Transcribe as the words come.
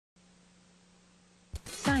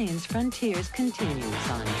Science Frontiers continues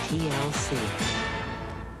on TLC.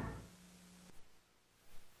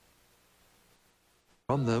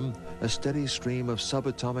 From them, a steady stream of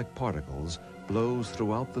subatomic particles blows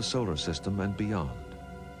throughout the solar system and beyond.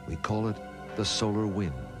 We call it the solar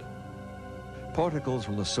wind. Particles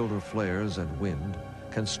from the solar flares and wind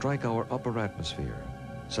can strike our upper atmosphere,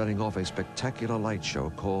 setting off a spectacular light show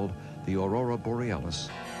called the aurora borealis,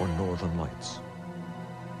 or northern lights.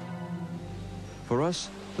 For us,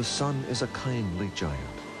 the sun is a kindly giant.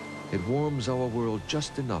 It warms our world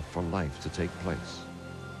just enough for life to take place.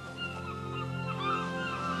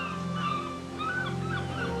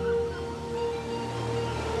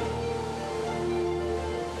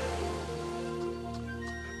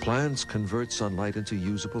 Plants convert sunlight into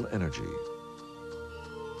usable energy.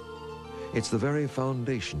 It's the very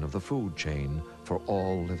foundation of the food chain for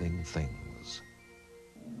all living things.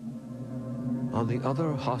 On the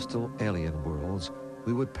other hostile alien worlds,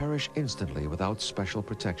 we would perish instantly without special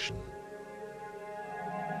protection.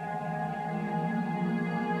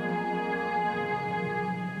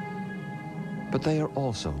 But they are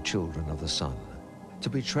also children of the sun, to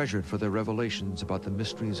be treasured for their revelations about the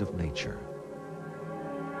mysteries of nature.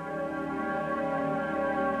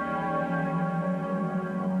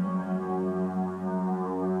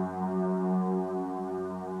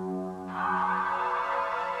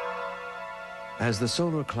 As the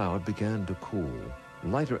solar cloud began to cool,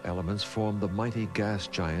 lighter elements formed the mighty gas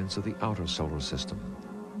giants of the outer solar system: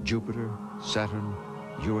 Jupiter, Saturn,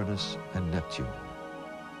 Uranus, and Neptune.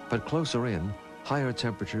 But closer in, higher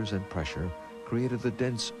temperatures and pressure created the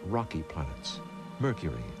dense rocky planets: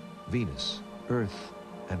 Mercury, Venus, Earth,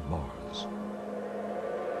 and Mars.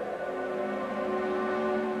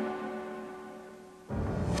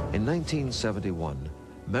 In 1971,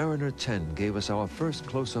 Mariner 10 gave us our first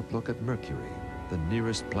close-up look at Mercury, the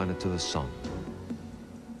nearest planet to the sun.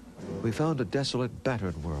 We found a desolate,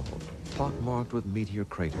 battered world, pockmarked with meteor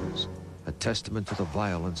craters, a testament to the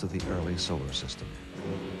violence of the early solar system.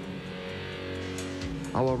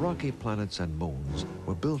 Our rocky planets and moons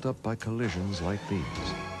were built up by collisions like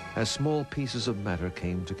these, as small pieces of matter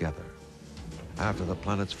came together. After the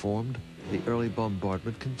planets formed, the early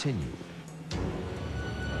bombardment continued.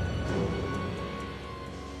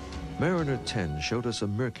 Mariner 10 showed us a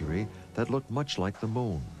Mercury that looked much like the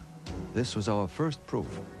moon. This was our first proof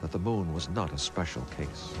that the moon was not a special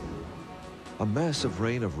case. A massive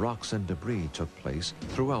rain of rocks and debris took place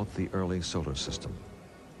throughout the early solar system.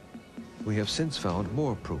 We have since found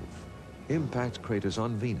more proof: impact craters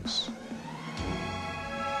on Venus,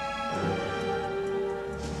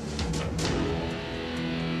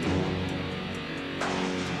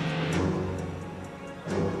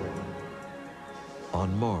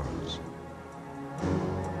 on Mars,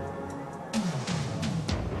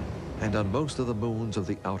 and on most of the moons of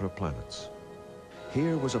the outer planets.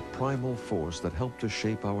 Here was a primal force that helped to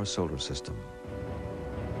shape our solar system.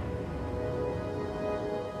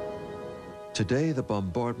 Today, the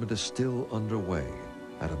bombardment is still underway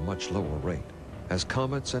at a much lower rate, as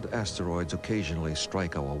comets and asteroids occasionally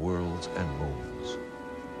strike our worlds and moons.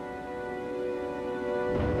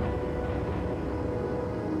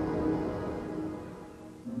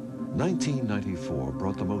 "1994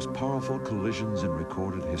 brought the most powerful collisions in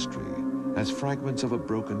recorded history, as fragments of a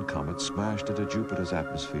broken comet smashed into Jupiter's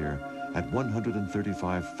atmosphere at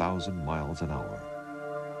 135,000 miles an hour.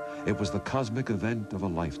 It was the cosmic event of a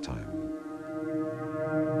lifetime.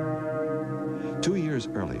 2 years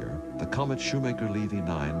earlier, the comet Shoemaker-Levy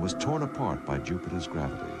 9 was torn apart by Jupiter's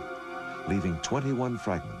gravity, leaving 21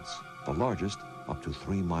 fragments, the largest up to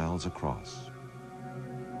 3 miles across.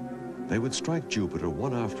 They would strike Jupiter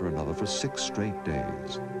one after another for 6 straight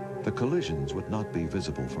days. The collisions would not be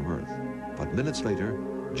visible from Earth, but minutes later,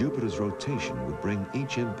 Jupiter's rotation would bring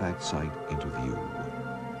each impact site into view.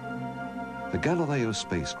 The Galileo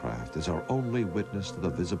spacecraft is our only witness to the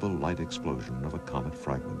visible light explosion of a comet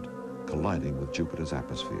fragment colliding with Jupiter's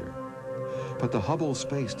atmosphere. But the Hubble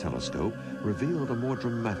Space Telescope revealed a more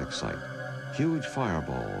dramatic sight: huge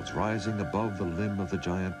fireballs rising above the limb of the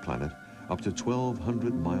giant planet up to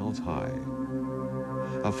 1,200 miles high.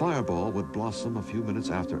 A fireball would blossom a few minutes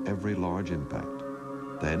after every large impact.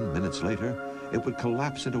 Then, minutes later, it would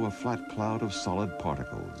collapse into a flat cloud of solid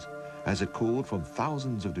particles as it cooled from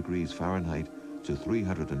thousands of degrees Fahrenheit to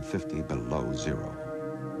 350 below zero.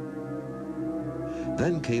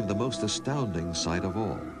 Then came the most astounding sight of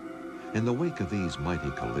all. In the wake of these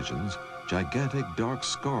mighty collisions, gigantic dark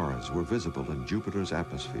scars were visible in Jupiter's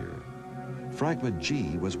atmosphere. Fragment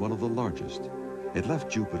G was one of the largest. It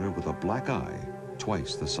left Jupiter with a black eye,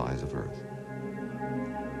 twice the size of Earth.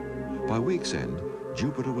 By week's end,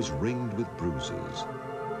 Jupiter was ringed with bruises.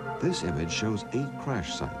 This image shows 8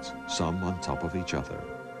 crash sites, some on top of each other.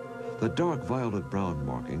 The dark violet-brown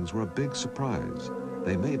markings were a big surprise.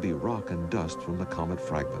 They may be rock and dust from the comet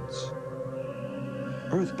fragments.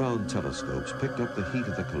 Earthbound telescopes picked up the heat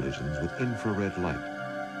of the collisions with infrared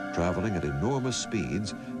light. Traveling at enormous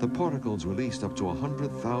speeds, the particles released up to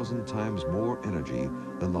 100,000 times more energy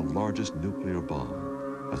than the largest nuclear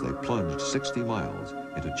bomb as they plunged 60 miles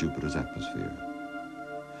into Jupiter's atmosphere.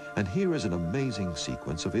 And here is an amazing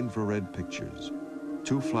sequence of infrared pictures.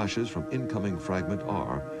 2 flashes from incoming fragment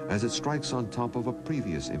R as it strikes on top of a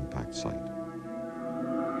previous impact site.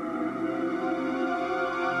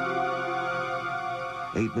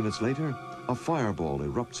 Eight minutes later, a fireball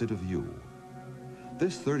erupts into view.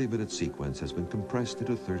 This 30-minute sequence has been compressed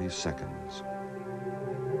into 30 seconds.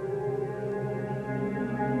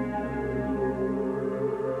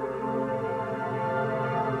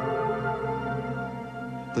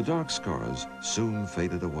 The dark scars soon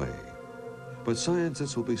faded away. But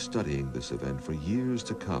scientists will be studying this event for years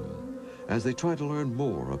to come as they try to learn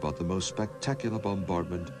more about the most spectacular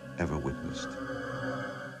bombardment ever witnessed.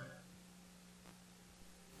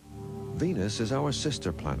 Venus is our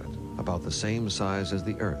sister planet, about the same size as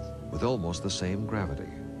the Earth, with almost the same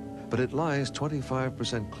gravity. But it lies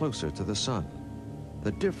 25% closer to the Sun.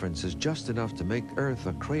 The difference is just enough to make Earth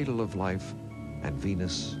a cradle of life and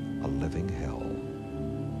Venus a living hell.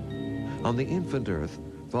 On the infant Earth,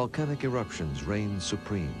 volcanic eruptions reign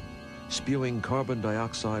supreme, spewing carbon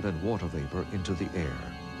dioxide and water vapor into the air.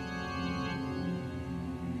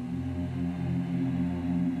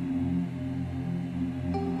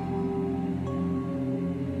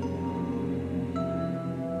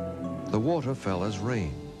 The water fell as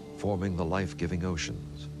rain, forming the life-giving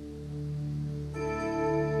oceans.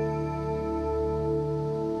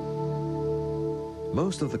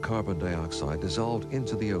 Most of the carbon dioxide dissolved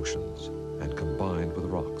into the oceans and combined with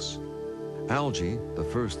rocks. Algae, the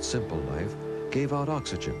first simple life, gave out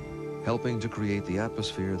oxygen, helping to create the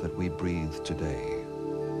atmosphere that we breathe today.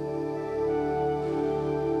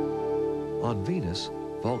 On Venus,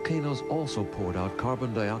 volcanoes also poured out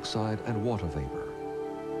carbon dioxide and water vapor.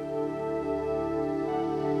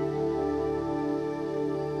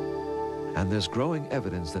 And there's growing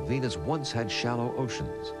evidence that Venus once had shallow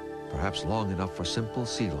oceans, perhaps long enough for simple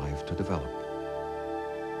sea life to develop.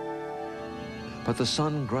 But the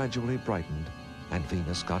sun gradually brightened and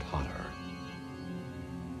Venus got hotter.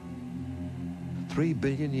 3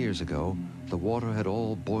 billion years ago, the water had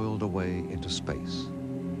all boiled away into space.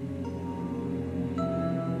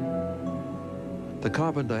 The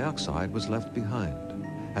carbon dioxide was left behind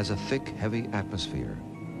as a thick, heavy atmosphere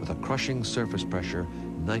with a crushing surface pressure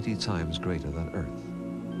 90 times greater than Earth.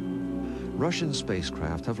 Russian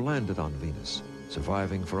spacecraft have landed on Venus,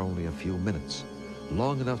 surviving for only a few minutes,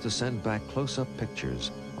 long enough to send back close-up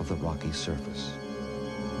pictures of the rocky surface.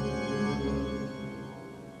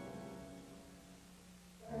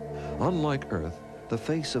 Unlike Earth, the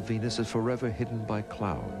face of Venus is forever hidden by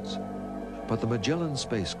clouds. But the Magellan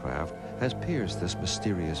spacecraft has pierced this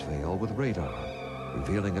mysterious veil with radar,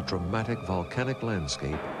 revealing a dramatic volcanic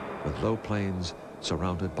landscape with low plains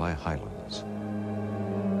surrounded by highlands.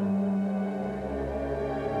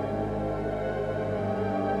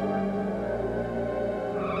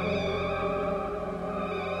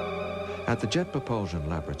 At the Jet Propulsion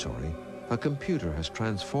Laboratory, a computer has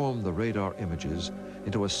transformed the radar images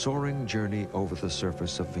into a soaring journey over the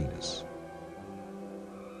surface of Venus.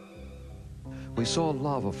 We saw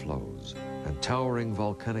lava flows and towering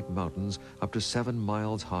volcanic mountains up to 7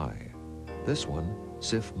 miles high. This one,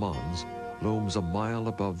 Sif Mons, looms a mile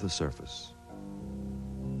above the surface.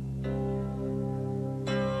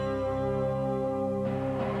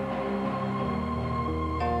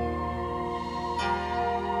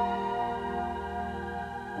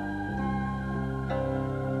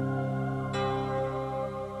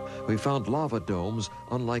 We found lava domes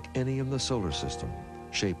unlike any in the solar system,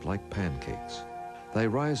 shaped like pancakes. They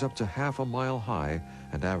rise up to half a mile high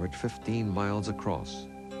and average 15 miles across.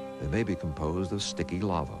 They may be composed of sticky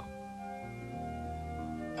lava.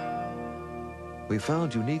 We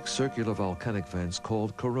found unique circular volcanic vents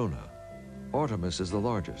called corona. Artemis is the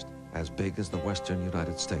largest, as big as the western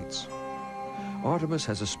United States. Artemis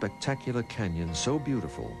has a spectacular canyon so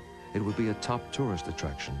beautiful, it would be a top tourist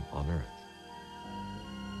attraction on Earth.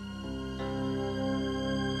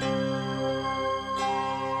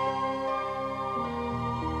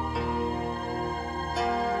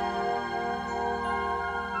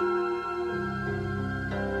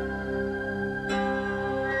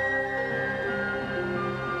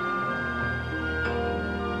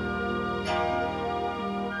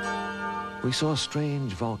 We saw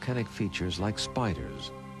strange volcanic features like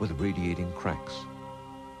spiders, with radiating cracks.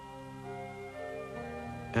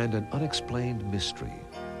 And an unexplained mystery,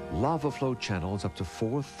 lava flow channels up to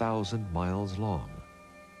 4,000 miles long.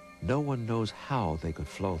 No one knows how they could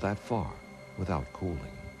flow that far without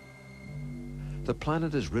cooling. The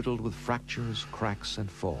planet is riddled with fractures, cracks, and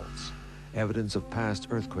faults, evidence of past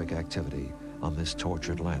earthquake activity on this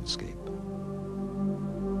tortured landscape.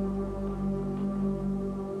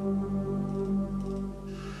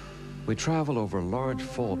 We travel over large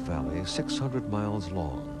fault valleys 600 miles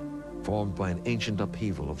long, formed by an ancient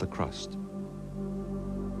upheaval of the crust.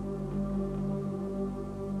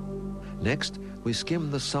 Next, we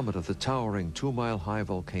skim the summit of the towering 2-mile-high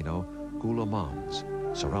volcano Gula Mons,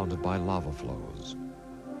 surrounded by lava flows.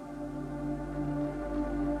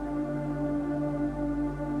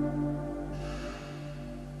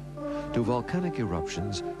 Do volcanic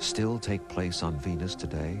eruptions still take place on Venus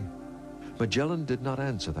today? Magellan did not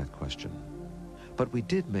answer that question, but we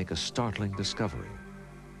did make a startling discovery.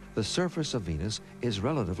 The surface of Venus is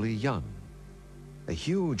relatively young. A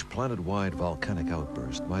huge planet-wide volcanic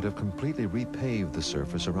outburst might have completely repaved the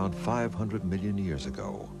surface around 500 million years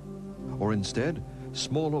ago. Or instead,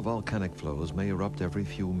 smaller volcanic flows may erupt every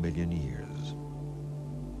few million years.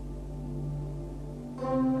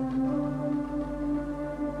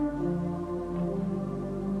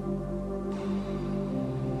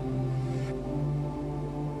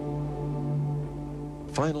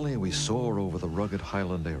 Finally, we soar over the rugged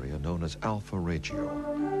highland area known as Alpha Regio.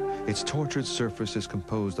 Its tortured surface is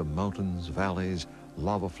composed of mountains, valleys,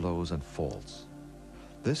 lava flows, and faults.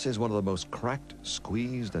 This is one of the most cracked,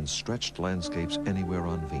 squeezed, and stretched landscapes anywhere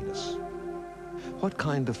on Venus. What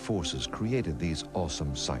kind of forces created these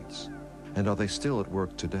awesome sights? And are they still at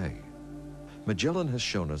work today? Magellan has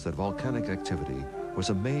shown us that volcanic activity was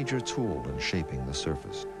a major tool in shaping the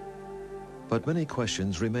surface. But many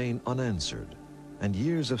questions remain unanswered, and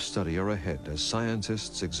years of study are ahead as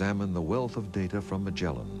scientists examine the wealth of data from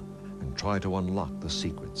Magellan and try to unlock the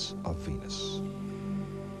secrets of Venus.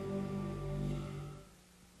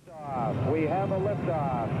 We have a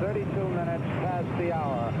liftoff, 32 minutes past the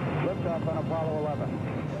hour. Liftoff on Apollo 11.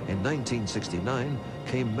 In 1969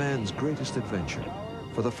 came man's greatest adventure.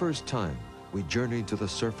 For the first time, we journeyed to the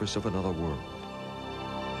surface of another world.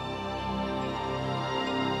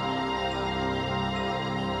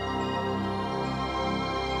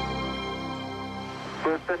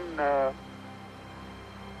 Houston,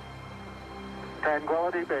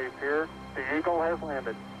 Tranquility Base here. The Eagle has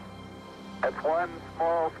landed. That's one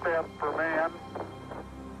small step for man,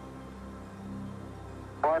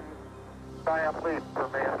 one giant leap for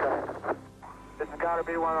mankind. This has got to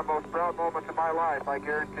be one of the most proud moments of my life, I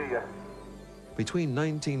guarantee you. Between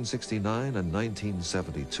 1969 and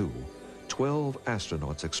 1972, 12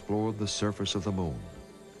 astronauts explored the surface of the moon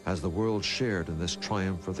as the world shared in this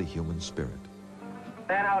triumph of the human spirit.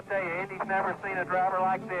 Man, I'll tell you, Indy's never seen a driver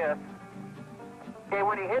like this. Okay,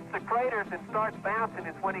 when he hits the craters and starts bouncing,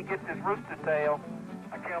 it's when he gets his rooster tail.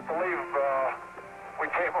 I can't believe we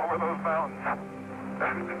came over those mountains.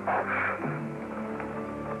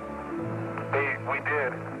 we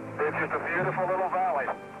did. It's just a beautiful little valley.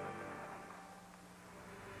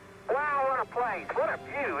 Wow, what a place. What a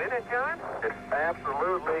view, isn't it, John? It's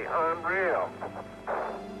absolutely unreal.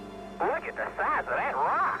 Look at the size of that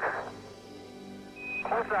rock. The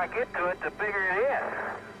closer I get to it, the bigger it is.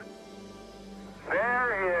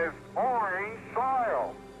 There is orange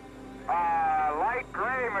soil. Light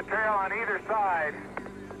gray material on either side.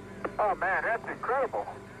 Oh, man, that's incredible.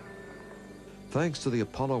 Thanks to the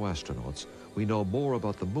Apollo astronauts, we know more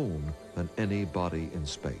about the moon than any body in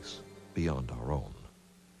space, beyond our own.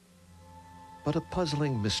 But a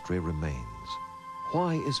puzzling mystery remains.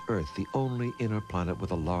 Why is Earth the only inner planet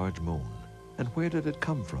with a large moon? And where did it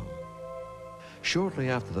come from? Shortly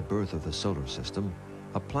after the birth of the solar system,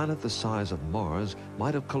 a planet the size of Mars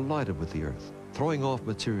might have collided with the Earth, throwing off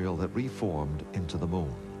material that reformed into the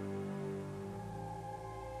moon.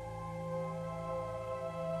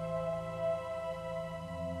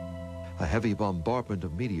 A heavy bombardment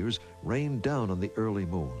of meteors rained down on the early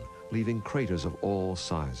moon, leaving craters of all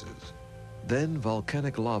sizes. Then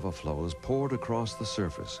volcanic lava flows poured across the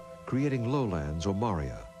surface, creating lowlands or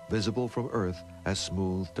maria, visible from Earth as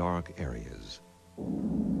smooth, dark areas.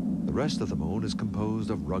 The rest of the moon is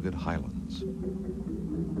composed of rugged highlands.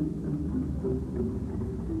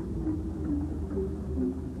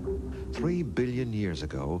 $3 billion years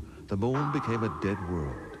ago, the moon became a dead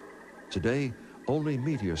world. Today, only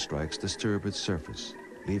meteor strikes disturb its surface,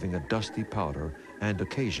 leaving a dusty powder and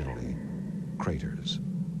occasionally craters.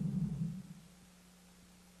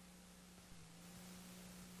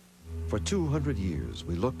 For 200 years,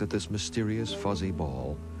 we looked at this mysterious fuzzy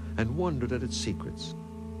ball and wondered at its secrets.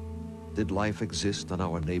 Did life exist on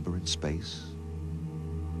our neighbor in space?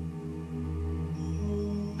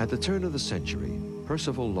 At the turn of the century,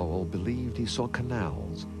 Percival Lowell believed he saw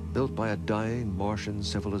canals built by a dying Martian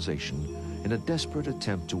civilization in a desperate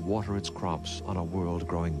attempt to water its crops on a world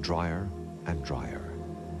growing drier and drier.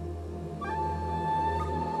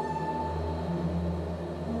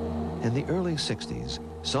 In the early 60s,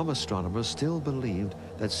 some astronomers still believed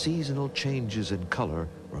that seasonal changes in color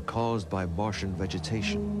were caused by Martian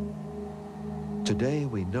vegetation. Today,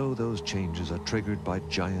 we know those changes are triggered by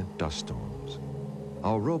giant dust storms.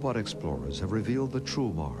 Our robot explorers have revealed the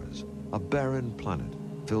true Mars, a barren planet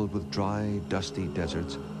filled with dry, dusty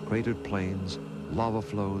deserts, cratered plains, lava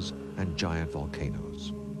flows, and giant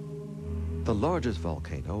volcanoes. The largest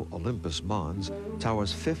volcano, Olympus Mons,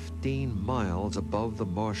 towers 15 miles above the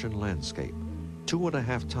Martian landscape,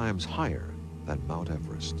 2.5 times higher than Mount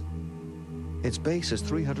Everest. Its base is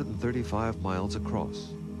 335 miles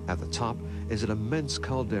across. At the top is an immense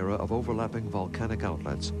caldera of overlapping volcanic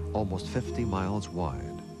outlets almost 50 miles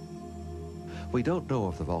wide. We don't know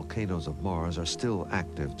if the volcanoes of Mars are still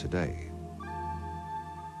active today.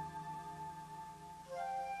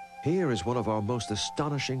 Here is one of our most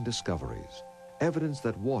astonishing discoveries, evidence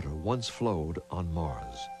that water once flowed on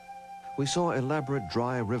Mars. We saw elaborate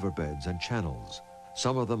dry riverbeds and channels,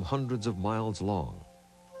 some of them hundreds of miles long.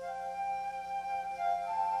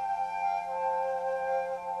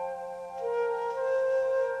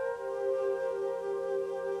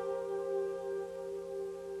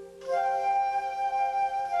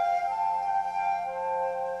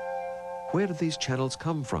 Where did these channels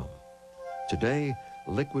come from? Today,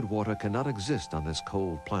 liquid water cannot exist on this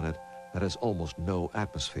cold planet that has almost no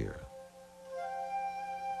atmosphere.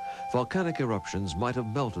 Volcanic eruptions might have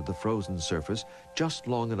melted the frozen surface just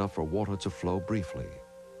long enough for water to flow briefly.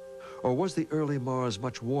 Or was the early Mars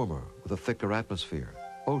much warmer with a thicker atmosphere,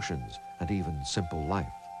 oceans, and even simple life?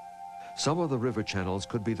 Some of the river channels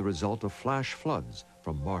could be the result of flash floods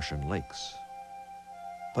from Martian lakes.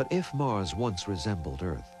 But if Mars once resembled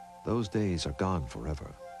Earth, those days are gone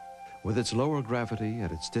forever. With its lower gravity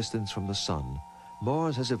and its distance from the sun,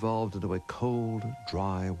 Mars has evolved into a cold,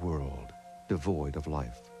 dry world, devoid of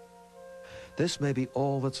life. This may be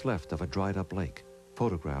all that's left of a dried-up lake,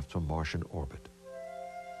 photographed from Martian orbit.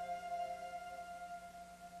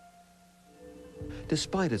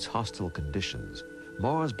 Despite its hostile conditions,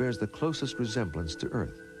 Mars bears the closest resemblance to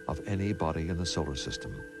Earth of any body in the solar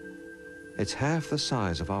system. It's half the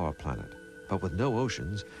size of our planet, but with no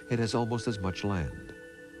oceans, it has almost as much land.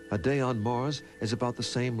 A day on Mars is about the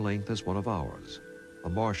same length as one of ours. A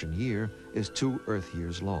Martian year is 2 Earth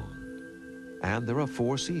years long. And there are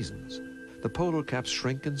 4 seasons. The polar caps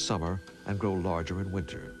shrink in summer and grow larger in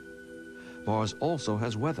winter. Mars also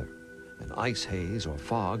has weather. An ice haze or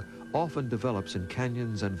fog often develops in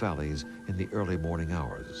canyons and valleys in the early morning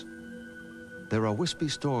hours. There are wispy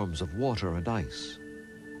storms of water and ice,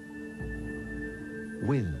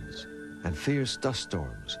 winds, and fierce dust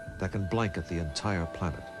storms that can blanket the entire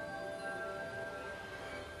planet.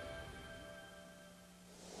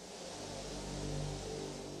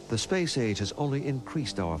 The space age has only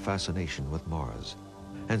increased our fascination with Mars,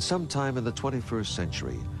 and sometime in the 21st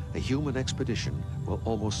century, a human expedition will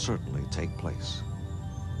almost certainly take place.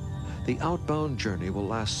 The outbound journey will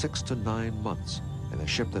last 6 to 9 months in a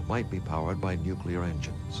ship that might be powered by nuclear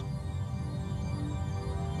engines.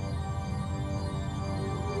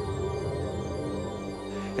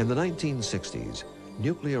 In the 1960s,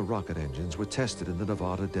 nuclear rocket engines were tested in the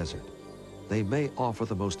Nevada desert. They may offer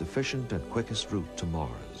the most efficient and quickest route to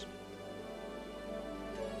Mars.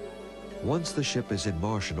 Once the ship is in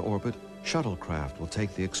Martian orbit, shuttlecraft will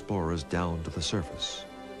take the explorers down to the surface.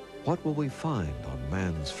 What will we find on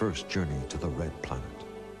man's first journey to the Red Planet?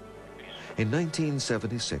 In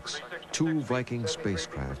 1976, 2 Viking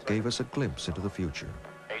spacecraft gave us a glimpse into the future.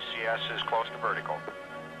 ACS is close to vertical.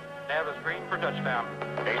 Nav is green for touchdown.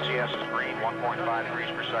 ACS is green, 1.5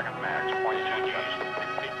 degrees per second max, 0.2 Gs.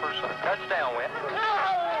 Touchdown win.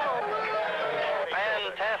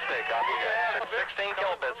 Fantastic. 16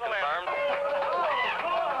 kilobits confirmed.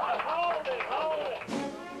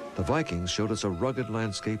 The Vikings showed us a rugged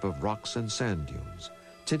landscape of rocks and sand dunes,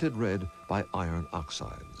 tinted red by iron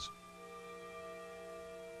oxides.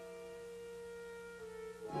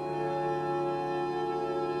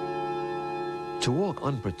 To walk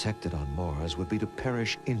unprotected on Mars would be to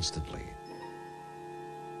perish instantly.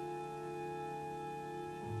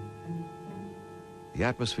 The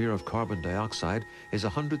atmosphere of carbon dioxide is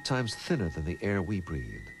 100 times thinner than the air we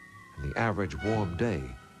breathe, and the average warm day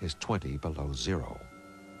is 20 below zero.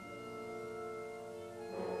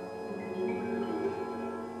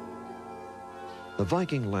 The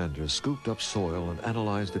Viking landers scooped up soil and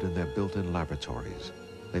analyzed it in their built-in laboratories.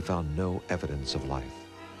 They found no evidence of life.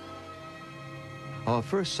 Our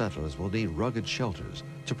first settlers will need rugged shelters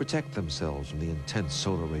to protect themselves from the intense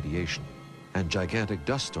solar radiation and gigantic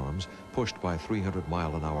dust storms pushed by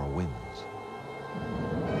 300-mile-an-hour winds.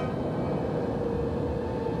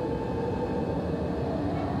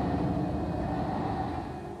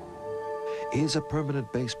 Is a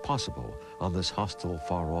permanent base possible on this hostile,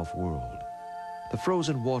 far-off world? The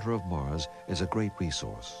frozen water of Mars is a great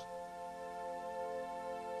resource.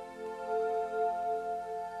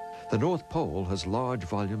 The North Pole has large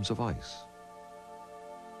volumes of ice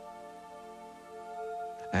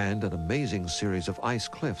and an amazing series of ice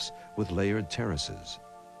cliffs with layered terraces.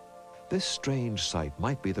 This strange sight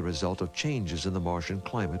might be the result of changes in the Martian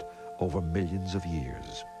climate over millions of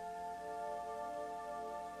years.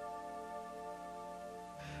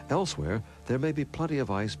 Elsewhere, there may be plenty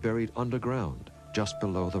of ice buried underground, just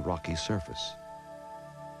below the rocky surface.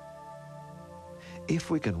 If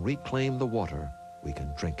we can reclaim the water, we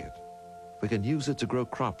can drink it. We can use it to grow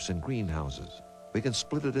crops in greenhouses. We can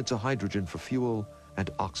split it into hydrogen for fuel and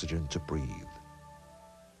oxygen to breathe.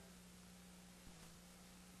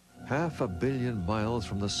 500 million miles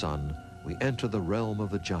from the sun, we enter the realm of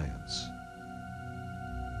the giants.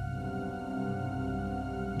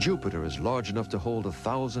 Jupiter is large enough to hold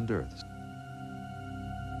 1,000 Earths.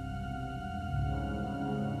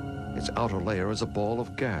 Its outer layer is a ball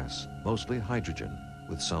of gas, mostly hydrogen,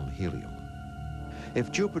 with some helium.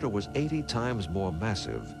 If Jupiter was 80 times more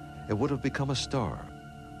massive, it would have become a star.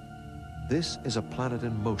 This is a planet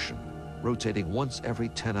in motion, rotating once every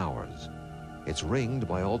 10 hours. It's ringed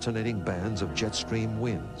by alternating bands of jet stream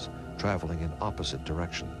winds, traveling in opposite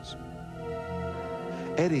directions.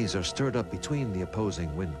 Eddies are stirred up between the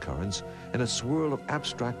opposing wind currents in a swirl of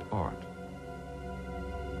abstract art.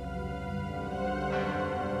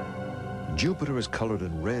 Jupiter is colored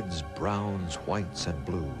in reds, browns, whites, and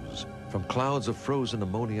blues from clouds of frozen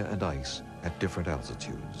ammonia and ice at different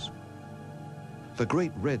altitudes. The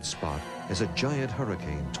Great Red Spot is a giant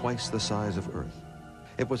hurricane twice the size of Earth.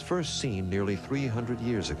 It was first seen nearly 300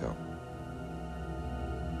 years ago.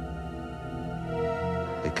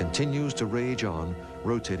 It continues to rage on,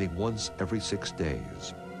 rotating once every 6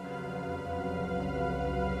 days.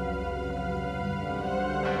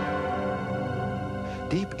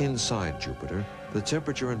 Deep inside Jupiter, the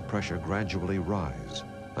temperature and pressure gradually rise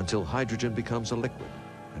until hydrogen becomes a liquid,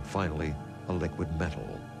 and finally a liquid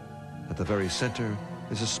metal. At the very center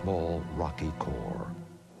is a small rocky core.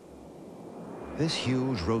 This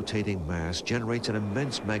huge rotating mass generates an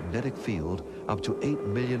immense magnetic field up to 8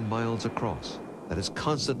 million miles across that is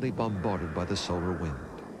constantly bombarded by the solar wind.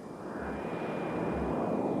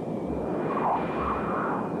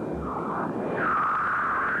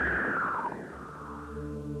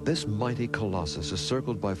 This mighty colossus is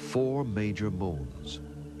circled by 4 major moons.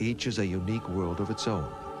 Each is a unique world of its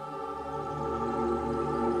own.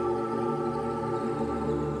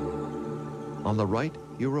 On the right,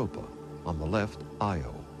 Europa. On the left,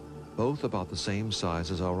 Io, both about the same size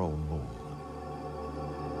as our own moon.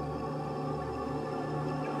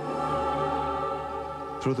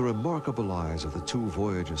 Through the remarkable eyes of the 2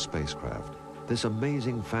 Voyager spacecraft, this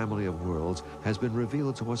amazing family of worlds has been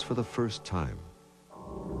revealed to us for the first time.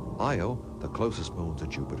 Io, the closest moon to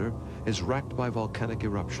Jupiter, is racked by volcanic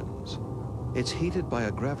eruptions. It's heated by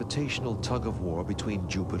a gravitational tug-of-war between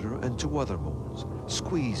Jupiter and 2 other moons,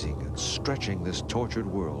 squeezing and stretching this tortured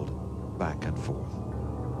world back and forth.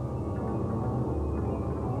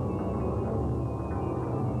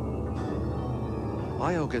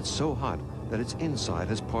 Io gets so hot that its inside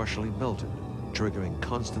has partially melted, triggering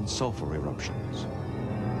constant sulfur eruptions.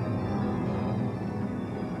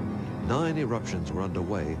 9 eruptions were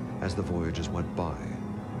underway as the Voyagers went by.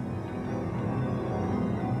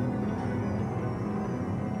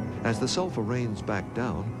 As the sulfur rains back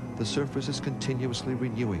down, the surface is continuously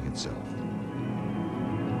renewing itself.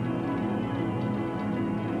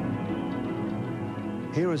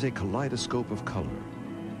 Here is a kaleidoscope of color,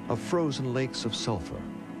 of frozen lakes of sulfur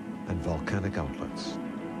and volcanic outlets.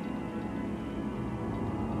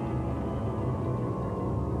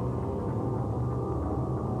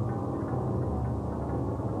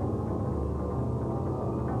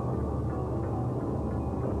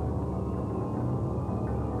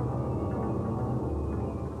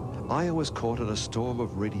 Io is caught in a storm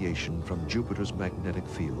of radiation from Jupiter's magnetic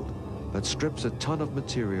field that strips a ton of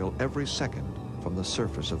material every second from the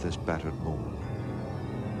surface of this battered moon.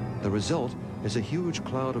 The result is a huge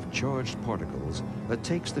cloud of charged particles that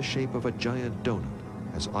takes the shape of a giant donut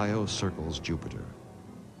as Io circles Jupiter.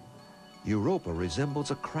 Europa resembles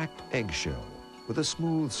a cracked eggshell with a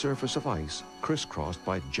smooth surface of ice crisscrossed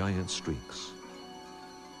by giant streaks.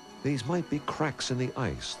 These might be cracks in the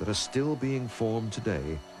ice that are still being formed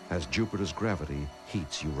today as Jupiter's gravity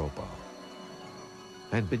heats Europa.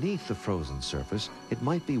 And beneath the frozen surface, it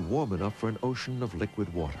might be warm enough for an ocean of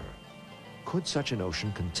liquid water. Could such an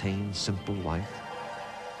ocean contain simple life?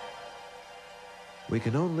 We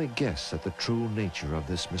can only guess at the true nature of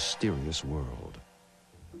this mysterious world.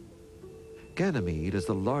 Ganymede is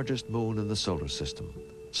the largest moon in the solar system,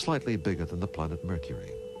 slightly bigger than the planet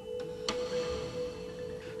Mercury.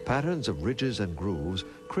 Patterns of ridges and grooves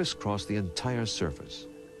crisscross the entire surface.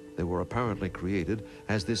 They were apparently created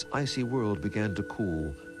as this icy world began to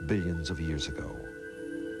cool billions of years ago.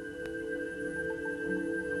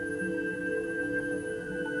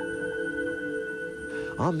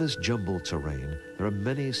 On this jumbled terrain, there are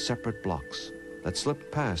many separate blocks that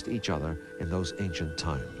slipped past each other in those ancient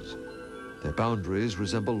times. Their boundaries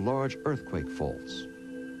resemble large earthquake faults.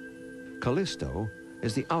 Callisto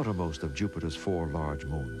is the outermost of Jupiter's 4 large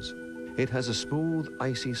moons. It has a smooth,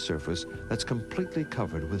 icy surface that's completely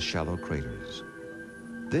covered with shallow craters.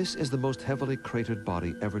 This is the most heavily cratered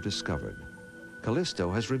body ever discovered.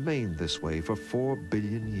 Callisto has remained this way for 4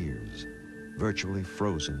 billion years, virtually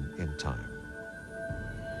frozen in time.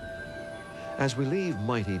 As we leave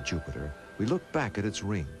mighty Jupiter, we look back at its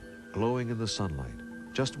ring, glowing in the sunlight,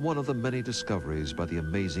 just one of the many discoveries by the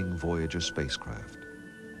amazing Voyager spacecraft.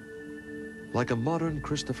 Like a modern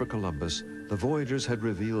Christopher Columbus, the Voyagers had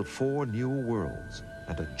revealed 4 new worlds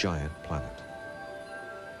and a giant planet.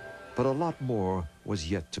 But a lot more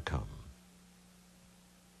was yet to come.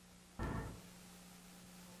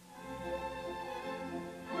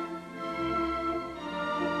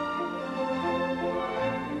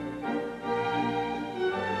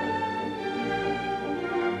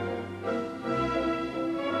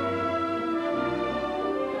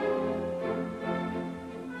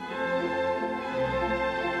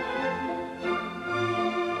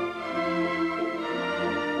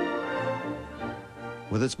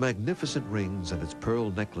 With its magnificent rings and its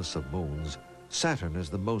pearl necklace of moons, Saturn is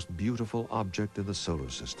the most beautiful object in the solar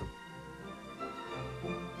system.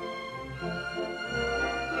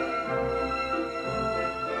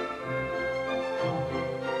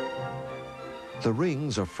 The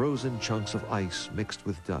rings are frozen chunks of ice mixed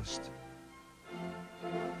with dust.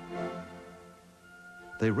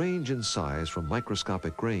 They range in size from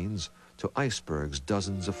microscopic grains to icebergs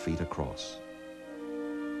dozens of feet across.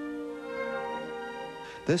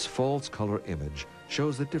 This false color image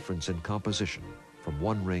shows the difference in composition from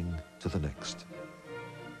one ring to the next.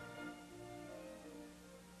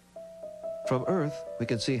 From Earth, we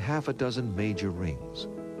can see half a dozen major rings,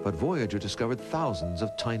 but Voyager discovered thousands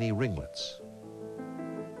of tiny ringlets.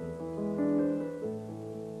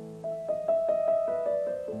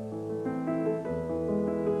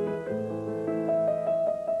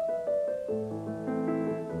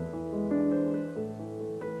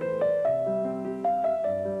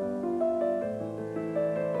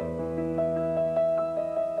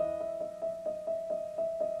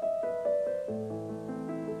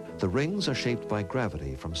 The rings are shaped by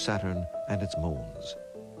gravity from Saturn and its moons.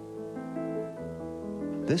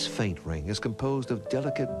 This faint ring is composed of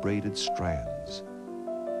delicate braided strands.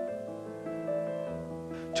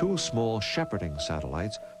 2 small shepherding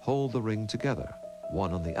satellites hold the ring together,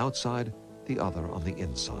 one on the outside, the other on the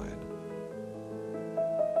inside.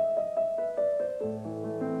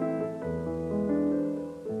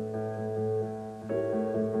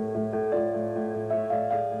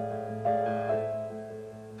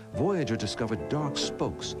 Voyager discovered dark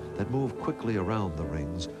spokes that move quickly around the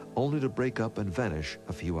rings, only to break up and vanish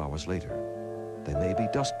a few hours later. They may be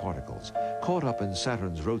dust particles caught up in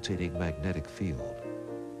Saturn's rotating magnetic field.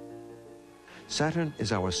 Saturn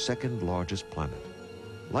is our 2nd largest planet.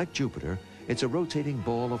 Like Jupiter, it's a rotating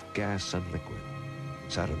ball of gas and liquid.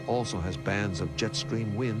 Saturn also has bands of jet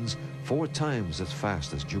stream winds 4 times as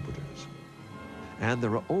fast as Jupiter's. And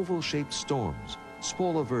there are oval-shaped storms,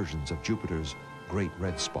 smaller versions of Jupiter's Great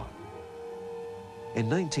Red Spot. In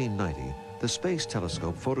 1990, the Space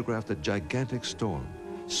Telescope photographed a gigantic storm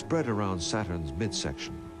spread around Saturn's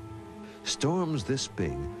midsection. Storms this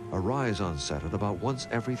big arise on Saturn about once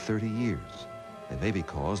every 30 years. They may be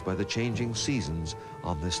caused by the changing seasons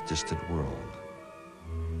on this distant world.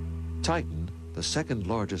 Titan, the 2nd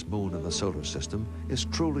largest moon in the solar system, is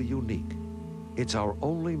truly unique. It's our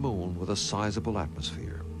only moon with a sizable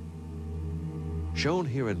atmosphere. Shown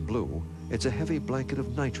here in blue, it's a heavy blanket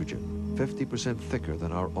of nitrogen, 50% thicker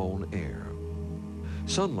than our own air.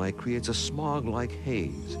 Sunlight creates a smog-like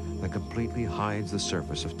haze that completely hides the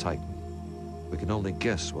surface of Titan. We can only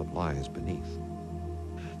guess what lies beneath.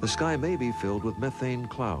 The sky may be filled with methane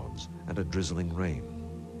clouds and a drizzling rain.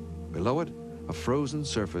 Below it, a frozen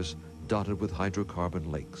surface dotted with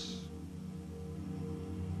hydrocarbon lakes.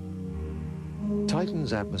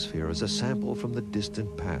 Titan's atmosphere is a sample from the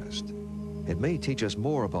distant past. It may teach us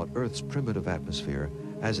more about Earth's primitive atmosphere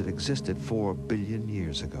as it existed 4 billion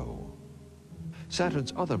years ago.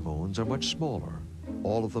 Saturn's other moons are much smaller,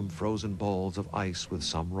 all of them frozen balls of ice with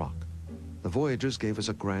some rock. The Voyagers gave us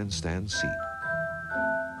a grandstand seat.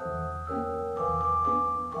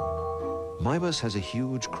 Mimas has a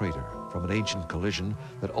huge crater from an ancient collision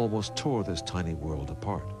that almost tore this tiny world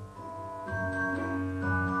apart.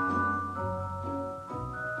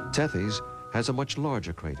 Tethys has a much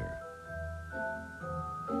larger crater.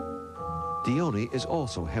 Dione is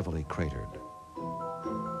also heavily cratered.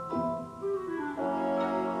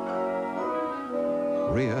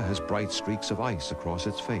 Rhea has bright streaks of ice across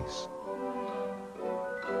its face.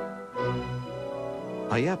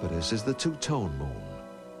 Iapetus is the two-tone moon,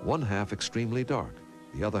 one half extremely dark,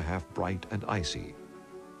 the other half bright and icy,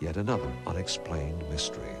 yet another unexplained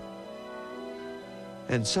mystery.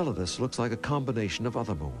 Enceladus looks like a combination of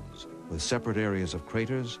other moons, with separate areas of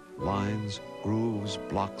craters, lines, grooves,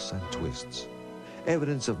 blocks, and twists,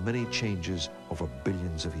 evidence of many changes over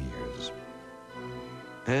billions of years.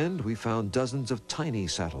 And we found dozens of tiny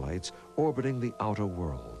satellites orbiting the outer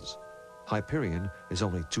worlds. Hyperion is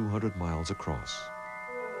only 200 miles across.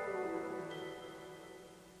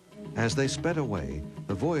 As they sped away,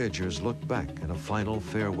 the Voyagers looked back in a final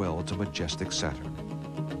farewell to majestic Saturn.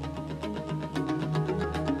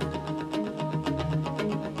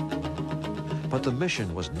 But the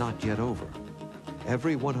mission was not yet over.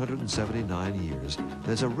 Every 179 years,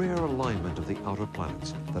 there's a rare alignment of the outer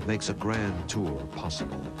planets that makes a grand tour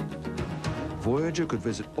possible. Voyager could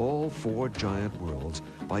visit all 4 giant worlds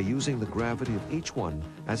by using the gravity of each one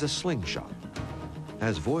as a slingshot.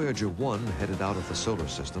 As Voyager 1 headed out of the solar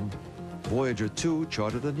system, Voyager 2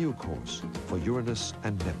 charted a new course for Uranus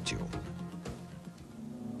and Neptune.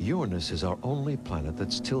 Uranus is our only planet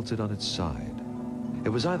that's tilted on its side. It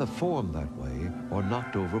was either formed that way or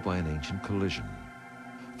knocked over by an ancient collision.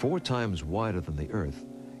 4 times wider than the Earth,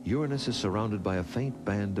 Uranus is surrounded by a faint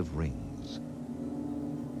band of rings.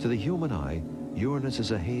 To the human eye, Uranus is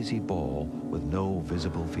a hazy ball with no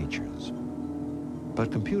visible features.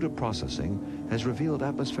 But computer processing has revealed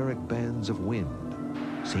atmospheric bands of wind.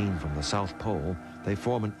 Seen from the South Pole, they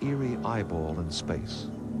form an eerie eyeball in space.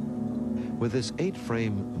 With this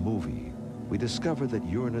 8-frame movie, we discovered that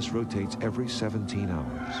Uranus rotates every 17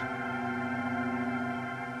 hours.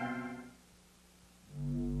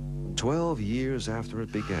 12 years after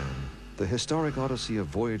it began, the historic odyssey of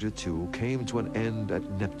Voyager 2 came to an end at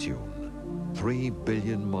Neptune, 3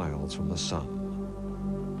 billion miles from the Sun.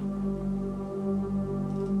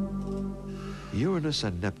 Uranus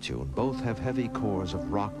and Neptune both have heavy cores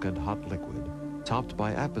of rock and hot liquid, topped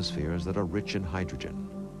by atmospheres that are rich in hydrogen.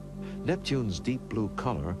 Neptune's deep blue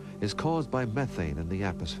color is caused by methane in the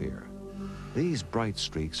atmosphere. These bright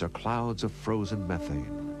streaks are clouds of frozen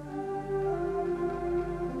methane.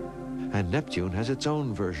 And Neptune has its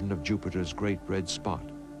own version of Jupiter's Great Red Spot,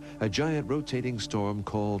 a giant rotating storm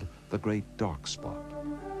called the Great Dark Spot.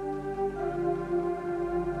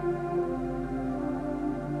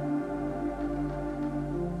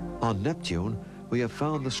 On Neptune, we have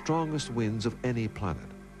found the strongest winds of any planet,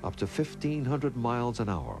 up to 1,500 miles an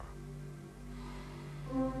hour.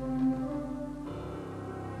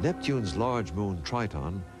 Neptune's large moon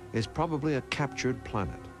Triton is probably a captured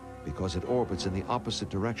planet because it orbits in the opposite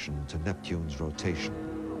direction to Neptune's rotation.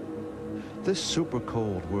 This super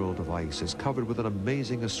cold world of ice is covered with an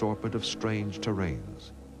amazing assortment of strange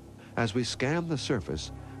terrains. As we scan the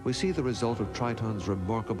surface, we see the result of Triton's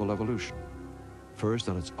remarkable evolution. First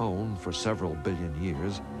on its own for several billion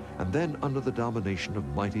years, and then under the domination of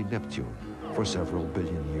mighty Neptune for several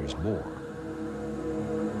billion years more.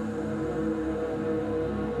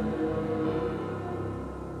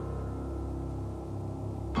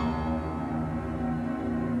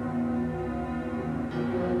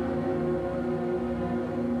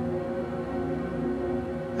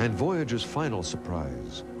 And Voyager's final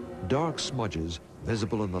surprise, dark smudges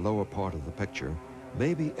visible in the lower part of the picture,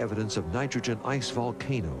 may be evidence of nitrogen ice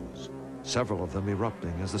volcanoes, several of them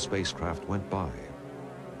erupting as the spacecraft went by.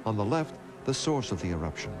 On the left, the source of the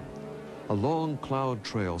eruption. A long cloud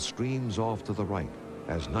trail streams off to the right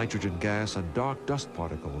as nitrogen gas and dark dust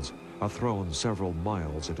particles are thrown several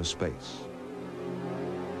miles into space.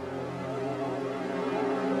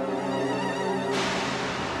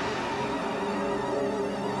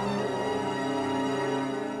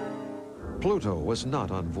 Pluto was not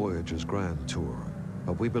on Voyager's grand tour,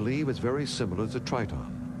 but we believe it's very similar to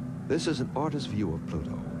Triton. This is an artist's view of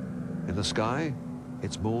Pluto. In the sky,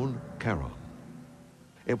 its moon, Charon.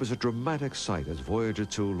 It was a dramatic sight as Voyager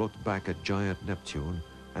 2 looked back at giant Neptune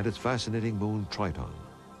and its fascinating moon Triton,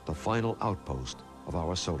 the final outpost of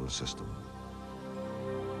our solar system.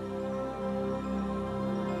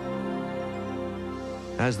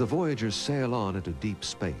 As the Voyagers sail on into deep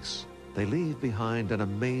space, they leave behind an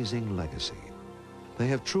amazing legacy. They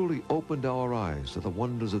have truly opened our eyes to the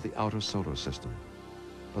wonders of the outer solar system,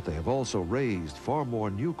 but they have also raised far more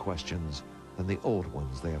new questions than the old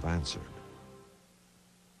ones they have answered.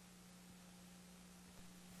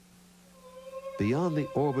 Beyond the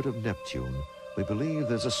orbit of Neptune, we believe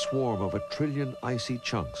there's a swarm of 1 trillion icy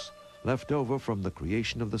chunks left over from the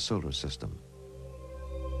creation of the solar system.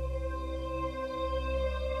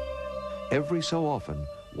 Every so often,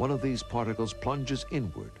 one of these particles plunges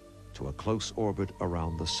inward to a close orbit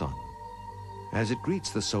around the sun. As it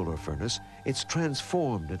greets the solar furnace, it's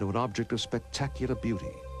transformed into an object of spectacular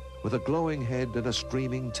beauty, with a glowing head and a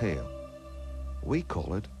streaming tail. We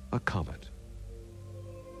call it a comet.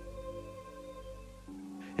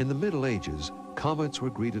 In the Middle Ages, comets were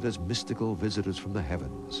greeted as mystical visitors from the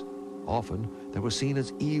heavens. Often, they were seen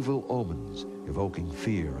as evil omens, evoking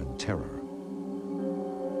fear and terror.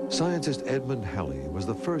 Scientist Edmund Halley was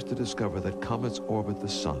the first to discover that comets orbit the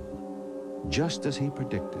sun. Just as he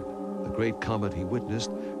predicted, the great comet he witnessed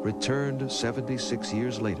returned 76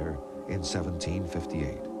 years later in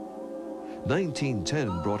 1758.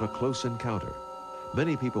 1910 brought a close encounter.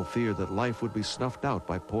 Many people feared that life would be snuffed out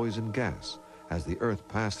by poison gas as the Earth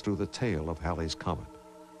passed through the tail of Halley's comet.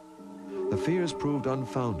 The fears proved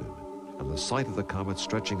unfounded, and the sight of the comet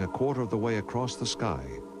stretching 1/4 of the way across the sky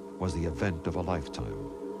was the event of a lifetime.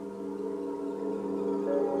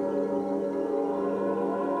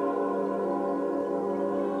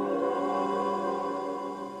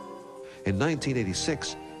 In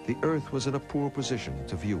 1986, the Earth was in a poor position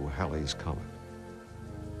to view Halley's comet.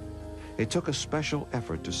 It took a special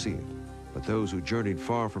effort to see it, but those who journeyed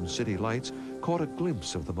far from city lights caught a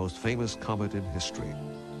glimpse of the most famous comet in history.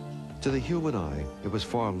 To the human eye, it was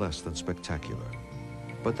far less than spectacular.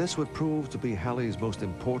 But this would prove to be Halley's most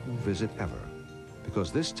important visit ever,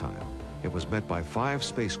 because this time it was met by 5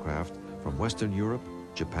 spacecraft from Western Europe,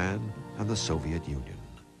 Japan, and the Soviet Union.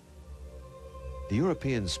 The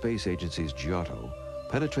European Space Agency's Giotto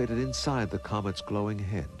penetrated inside the comet's glowing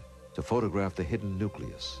head to photograph the hidden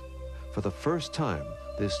nucleus. For the first time,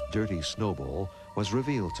 this dirty snowball was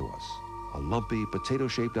revealed to us, a lumpy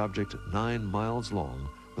potato-shaped object 9 miles long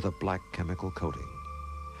with a black chemical coating.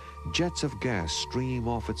 Jets of gas stream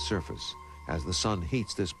off its surface as the sun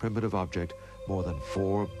heats this primitive object more than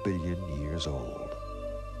 4 billion years old.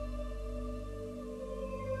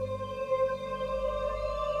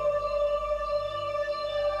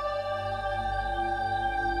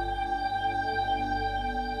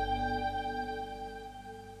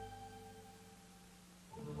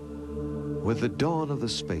 With the dawn of the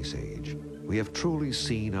space age, we have truly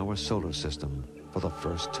seen our solar system for the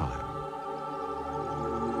first time.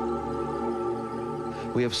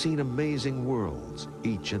 We have seen amazing worlds,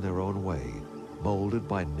 each in their own way, molded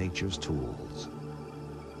by nature's tools.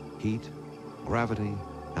 Heat, gravity,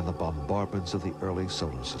 and the bombardments of the early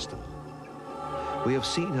solar system. We have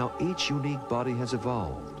seen how each unique body has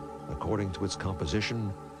evolved according to its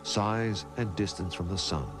composition, size, and distance from the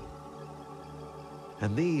sun.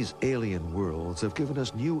 And these alien worlds have given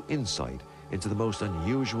us new insight into the most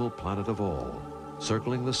unusual planet of all,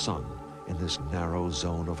 circling the sun in this narrow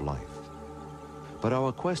zone of life. But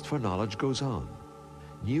our quest for knowledge goes on.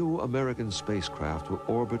 New American spacecraft will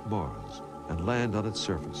orbit Mars and land on its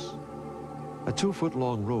surface. A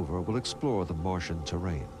 2-foot-long rover will explore the Martian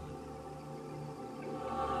terrain.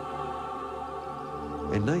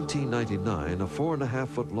 In 1999, a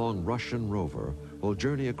 4.5-foot-long Russian rover will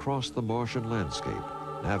journey across the Martian landscape,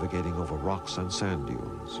 navigating over rocks and sand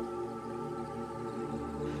dunes.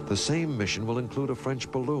 The same mission will include a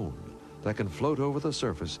French balloon that can float over the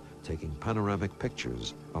surface, taking panoramic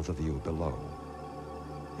pictures of the view below.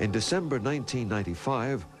 In December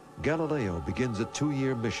 1995, Galileo begins a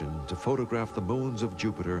 2-year mission to photograph the moons of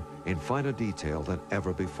Jupiter in finer detail than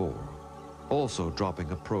ever before, also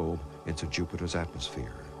dropping a probe into Jupiter's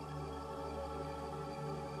atmosphere.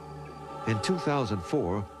 In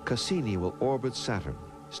 2004, Cassini will orbit Saturn,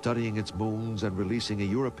 studying its moons and releasing a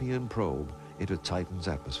European probe into Titan's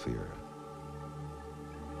atmosphere.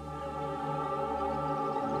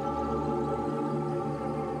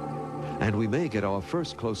 And we may get our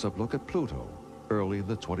first close-up look at Pluto early in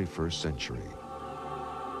the 21st century.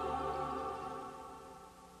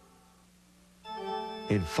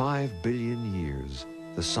 In 5 billion years,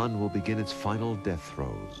 the sun will begin its final death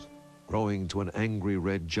throes, growing to an angry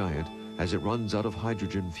red giant as it runs out of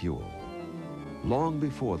hydrogen fuel. Long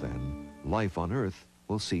before then, life on Earth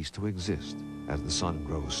will cease to exist as the sun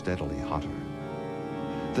grows steadily hotter.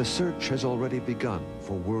 The search has already begun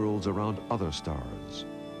for worlds around other stars.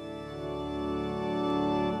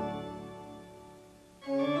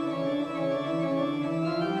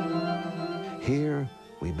 Here,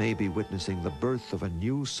 we may be witnessing the birth of a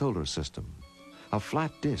new solar system, a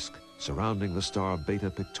flat disk surrounding the star Beta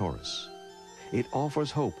Pictoris. It offers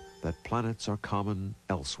hope that planets are common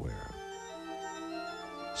elsewhere.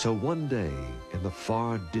 So one day, in the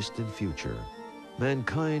far distant future,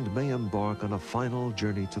 mankind may embark on a final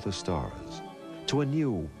journey to the stars, to a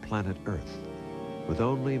new planet Earth, with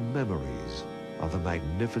only memories of the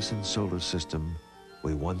magnificent solar system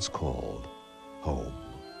we once called home.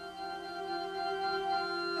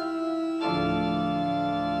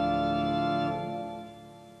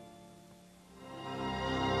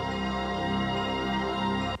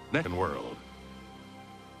 Next world.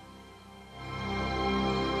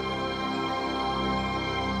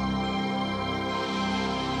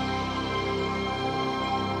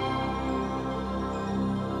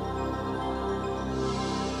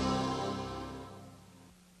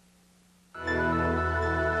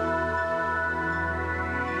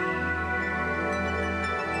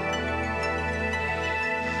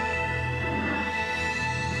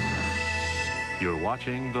 You're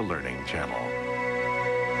watching the Learning Channel.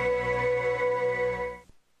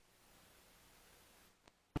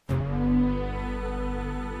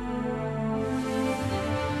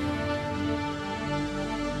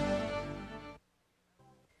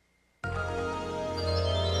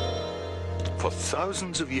 For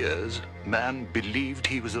thousands of years, man believed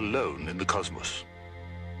he was alone in the cosmos.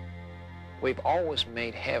 We've always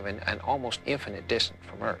made heaven an almost infinite distance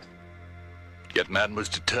from Earth. Yet man was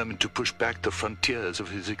determined to push back the frontiers of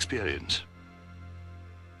his experience.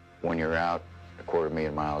 When you're out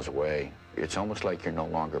 250,000 miles away, it's almost like you're no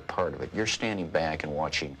longer part of it. You're standing back and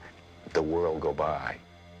watching the world go by.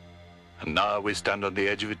 And now we stand on the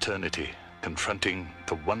edge of eternity, confronting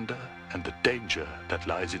the wonder and the danger that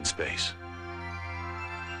lies in space.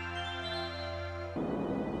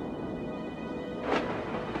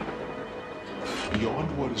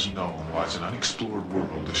 Beyond what is known lies an unexplored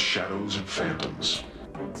world of shadows and phantoms.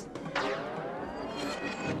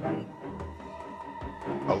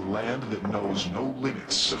 A land that knows no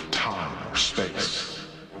limits of time or space.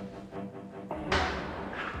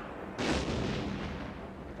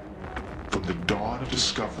 From the dawn of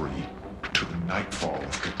discovery to the nightfall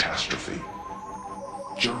of catastrophe.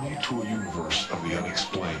 Journey to a universe of the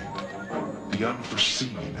unexplained, the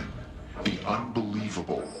unforeseen, the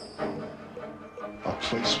unbelievable. A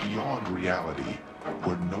place beyond reality,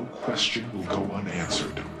 where no question will go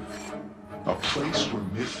unanswered. A place where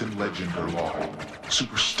myth and legend are law,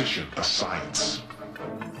 superstition a science.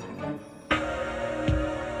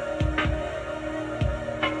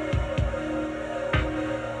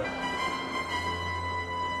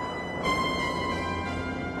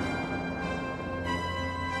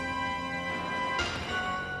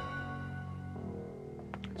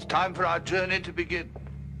 It's time for our journey to begin.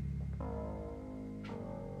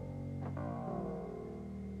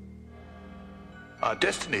 Our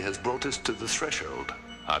destiny has brought us to the threshold.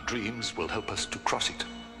 Our dreams will help us to cross it.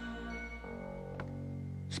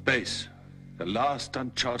 Space, the last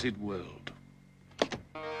uncharted world.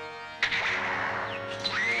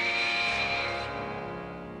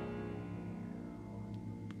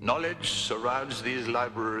 Knowledge surrounds these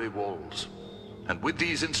library walls, and with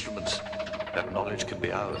these instruments, that knowledge can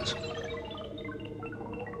be ours.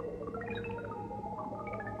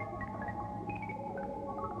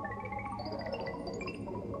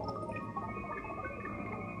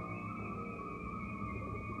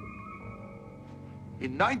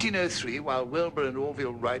 In 1903, while Wilbur and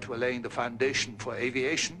Orville Wright were laying the foundation for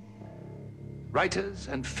aviation, writers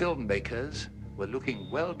and filmmakers were looking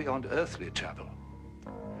well beyond earthly travel.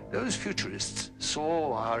 Those futurists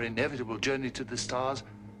saw our inevitable journey to the stars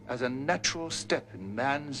as a natural step in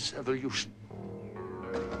man's evolution.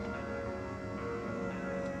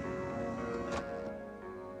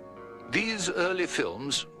 These early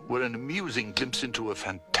films were an amusing glimpse into a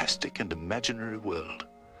fantastic and imaginary world.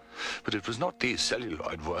 But it was not these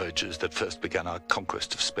celluloid voyages that first began our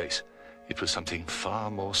conquest of space. It was something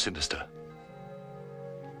far more sinister.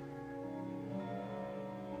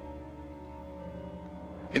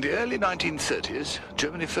 In the early 1930s,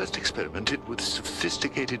 Germany first experimented with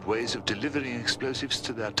sophisticated ways of delivering explosives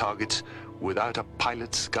to their targets without a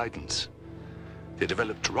pilot's guidance. They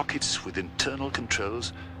developed rockets with internal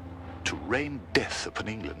controls to rain death upon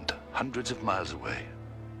England, hundreds of miles away.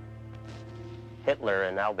 Hitler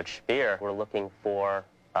and Albert Speer were looking for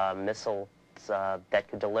missiles that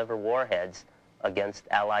could deliver warheads against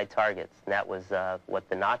Allied targets. And that was what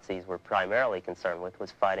the Nazis were primarily concerned with,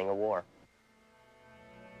 was fighting a war.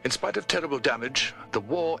 In spite of terrible damage, the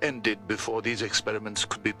war ended before these experiments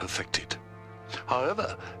could be perfected.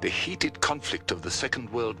 However, the heated conflict of the Second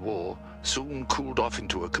World War soon cooled off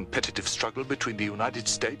into a competitive struggle between the United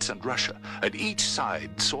States and Russia, and each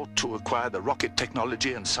side sought to acquire the rocket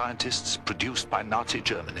technology and scientists produced by Nazi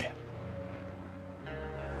Germany.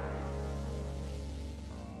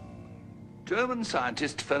 German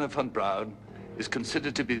scientist Werner von Braun is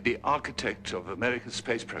considered to be the architect of America's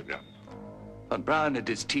space program. Von Braun and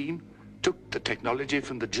his team took the technology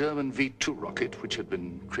from the German V-2 rocket, which had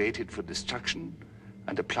been created for destruction,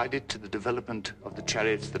 and applied it to the development of the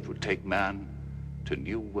chariots that would take man to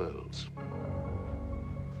new worlds.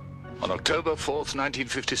 On October 4th,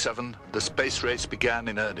 1957, the space race began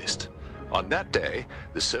in earnest. On that day,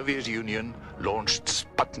 the Soviet Union launched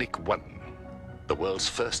Sputnik 1, the world's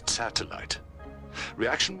first satellite.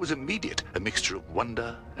 Reaction was immediate, a mixture of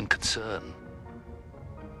wonder and concern.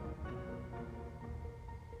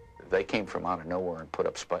 They came from out of nowhere and put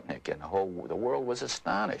up Sputnik, and the world was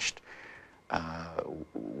astonished,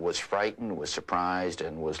 was frightened, was surprised,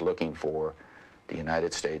 and was looking for the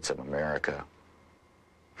United States of America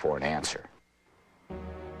for an answer.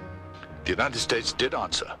 The United States did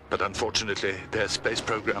answer, but unfortunately their space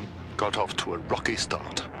program got off to a rocky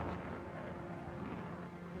start.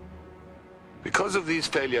 Because of these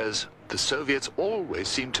failures, the Soviets always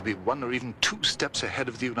seemed to be one or even two steps ahead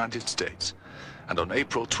of the United States. And on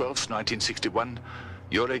April 12, 1961,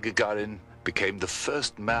 Yuri Gagarin became the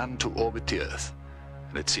first man to orbit the Earth.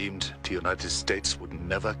 And it seemed the United States would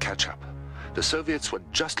never catch up. The Soviets were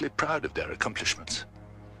justly proud of their accomplishments.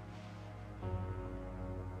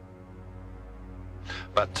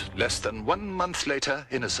 But less than 1 month later,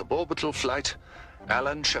 in a suborbital flight,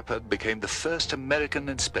 Alan Shepard became the first American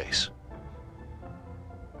in space.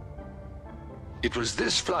 It was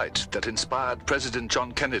this flight that inspired President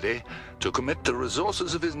John Kennedy to commit the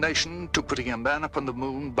resources of his nation to putting a man up on the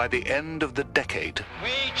moon by the end of the decade.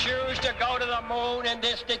 We choose to go to the moon in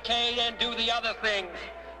this decade and do the other things,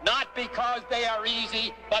 not because they are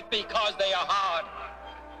easy, but because they are hard.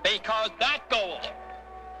 Because that goal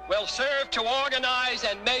will serve to organize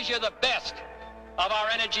and measure the best of our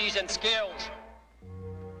energies and skills.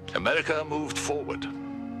 America moved forward.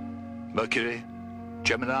 Mercury,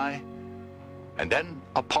 Gemini, and then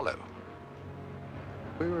Apollo.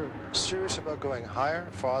 We were serious about going higher,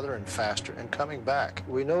 farther, and faster, and coming back.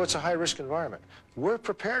 We know it's a high-risk environment. We're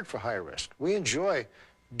prepared for high risk. We enjoy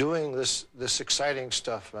doing this exciting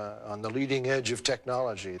stuff on the leading edge of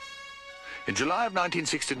technology. In July of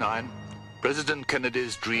 1969, President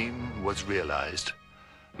Kennedy's dream was realized.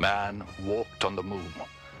 Man walked on the moon.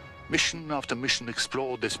 Mission after mission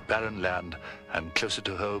explored this barren land, and closer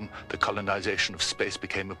to home, the colonization of space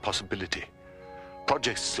became a possibility.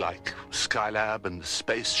 Projects like Skylab and the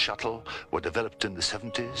Space Shuttle were developed in the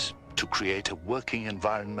 70s to create a working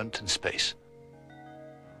environment in space.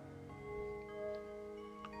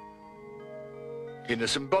 In a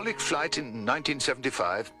symbolic flight in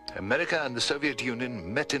 1975, America and the Soviet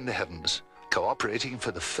Union met in the heavens, cooperating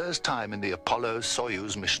for the first time in the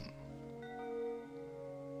Apollo-Soyuz mission.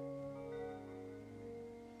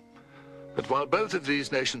 But while both of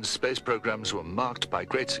these nations' space programs were marked by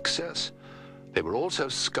great success, they were also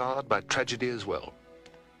scarred by tragedy as well.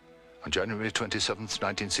 On January 27,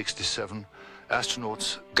 1967,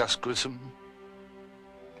 astronauts Gus Grissom,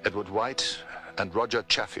 Edward White, and Roger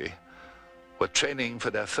Chaffee were training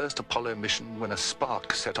for their first Apollo mission when a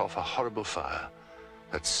spark set off a horrible fire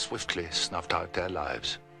that swiftly snuffed out their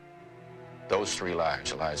lives. Those three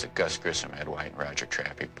lives, the lives of Gus Grissom, Ed White, and Roger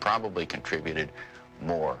Chaffee, probably contributed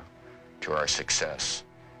more to our success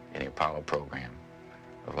in the Apollo program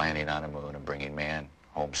of landing on the moon and bringing man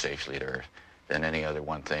home safely to Earth than any other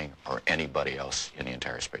one thing or anybody else in the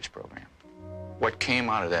entire space program. What came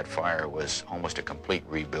out of that fire was almost a complete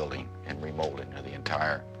rebuilding and remolding of the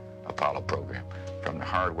entire Apollo program, from the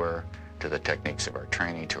hardware to the techniques of our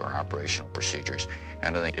training to our operational procedures.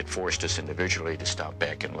 And I think it forced us individually to stop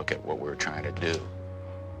back and look at what we were trying to do.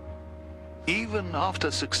 Even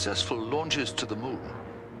after successful launches to the moon,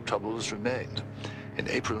 troubles remained. In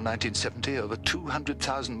April 1970, over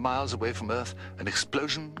 200,000 miles away from Earth, an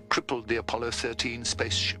explosion crippled the Apollo 13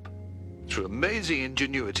 spaceship. Through amazing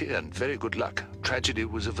ingenuity and very good luck, tragedy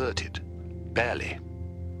was averted. Barely.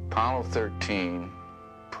 Apollo 13,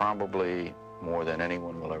 probably more than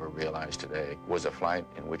anyone will ever realize today, was a flight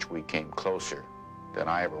in which we came closer than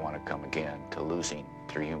I ever want to come again to losing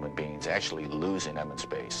 3 human beings, actually losing them in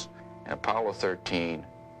space. And Apollo 13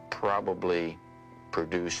 probably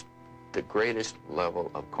produced the greatest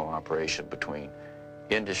level of cooperation between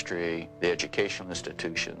industry, the educational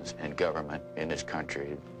institutions, and government in this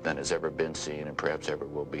country than has ever been seen and perhaps ever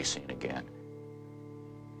will be seen again.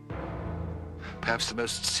 Perhaps the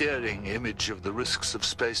most searing image of the risks of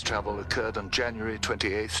space travel occurred on January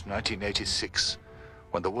 28, 1986,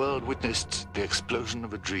 when the world witnessed the explosion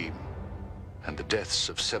of a dream and the deaths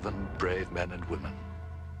of 7 brave men and women.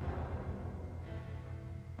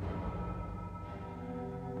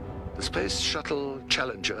 The Space Shuttle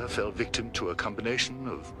Challenger fell victim to a combination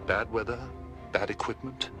of bad weather, bad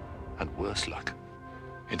equipment, and worse luck.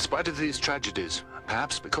 In spite of these tragedies,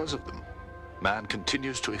 perhaps because of them, man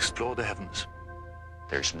continues to explore the heavens.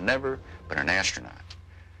 There's never been an astronaut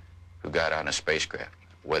who got on a spacecraft,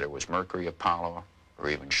 whether it was Mercury, Apollo, or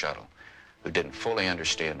even Shuttle, who didn't fully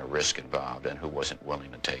understand the risk involved and who wasn't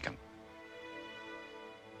willing to take them.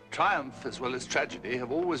 Triumph as well as tragedy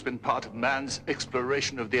have always been part of man's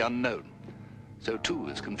exploration of the unknown. So too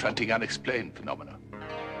is confronting unexplained phenomena.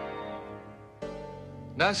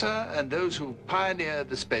 NASA and those who pioneered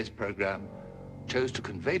the space program chose to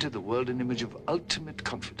convey to the world an image of ultimate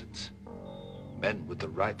confidence. Men with the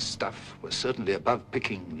right stuff were certainly above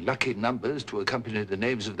picking lucky numbers to accompany the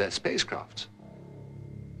names of their spacecrafts.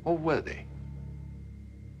 Or were they?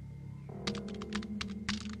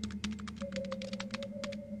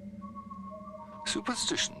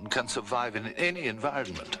 Superstition can survive in any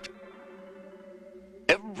environment.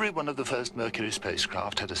 Every one of the first Mercury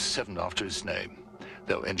spacecraft had a 7 after its name.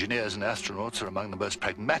 Though engineers and astronauts are among the most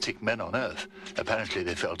pragmatic men on Earth, apparently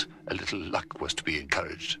they felt a little luck was to be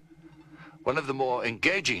encouraged. One of the more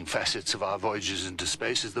engaging facets of our voyages into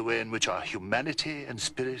space is the way in which our humanity and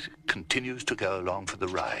spirit continues to go along for the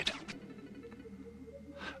ride.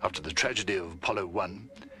 After the tragedy of Apollo 1,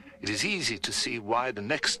 it is easy to see why the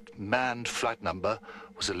next manned flight number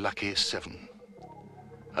was a lucky 7.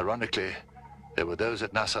 Ironically, there were those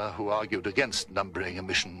at NASA who argued against numbering a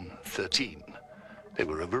mission 13. They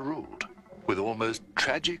were overruled, with almost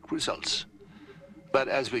tragic results. But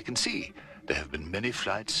as we can see, there have been many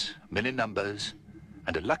flights, many numbers,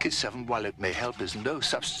 and a lucky 7, while it may help, is no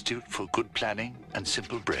substitute for good planning and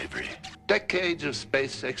simple bravery. Decades of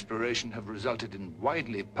space exploration have resulted in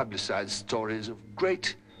widely publicized stories of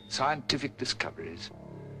great scientific discoveries.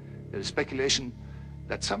 There is speculation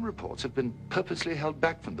that some reports have been purposely held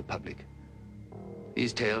back from the public.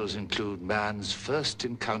 These tales include man's first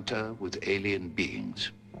encounter with alien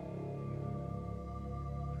beings.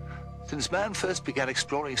 Since man first began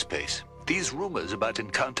exploring space, these rumors about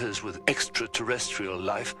encounters with extraterrestrial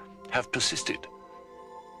life have persisted.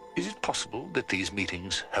 Is it possible that these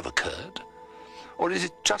meetings have occurred? Or is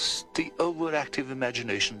it just the overactive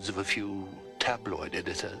imaginations of a few tabloid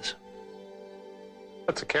editors?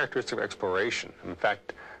 That's a characteristic of exploration. In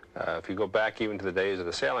fact, if you go back even to the days of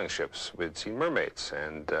the sailing ships, we'd seen mermaids.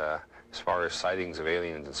 And as far as sightings of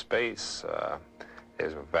aliens in space,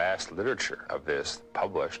 there's a vast literature of this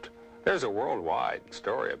published. There's a worldwide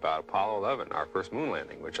story about Apollo 11, our first moon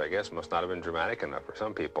landing, which I guess must not have been dramatic enough for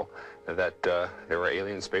some people, that there were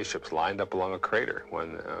alien spaceships lined up along a crater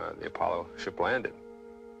when the Apollo ship landed.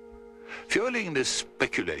 Fueling this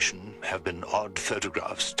speculation have been odd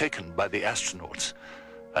photographs taken by the astronauts,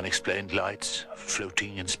 unexplained lights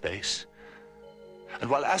floating in space. And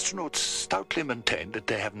while astronauts stoutly maintain that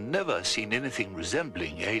they have never seen anything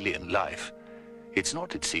resembling alien life, it's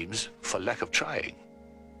not, it seems, for lack of trying.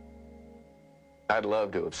 I'd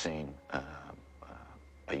love to have seen a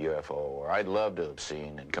UFO, or I'd love to have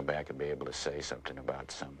seen and come back and be able to say something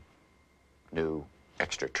about some new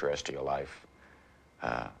extraterrestrial life.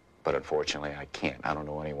 But unfortunately, I can't. I don't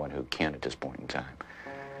know anyone who can at this point in time.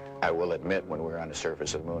 I will admit, when we were on the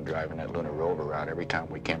surface of the moon driving that lunar rover around, every time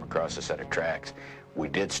we came across a set of tracks, we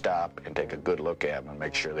did stop and take a good look at them and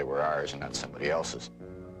make sure they were ours and not somebody else's.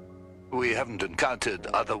 We haven't encountered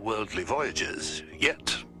otherworldly voyages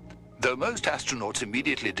yet. Though most astronauts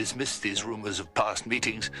immediately dismiss these rumors of past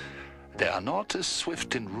meetings, they are not as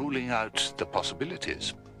swift in ruling out the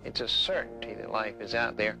possibilities. It's a certainty that life is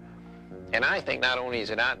out there. And I think not only is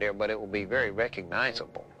it out there, but it will be very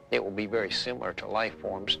recognizable. It will be very similar to life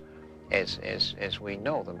forms as we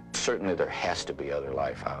know them. Certainly there has to be other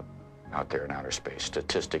life out there in outer space.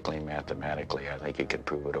 Statistically, mathematically, I think you can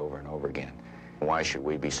prove it over and over again. Why should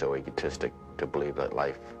we be so egotistic to believe that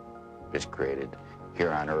life is created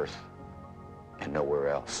here on Earth and nowhere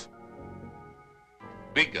else?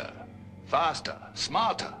 Bigger, faster,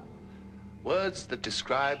 smarter. Words that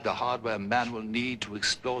describe the hardware man will need to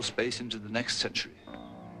explore space into the next century.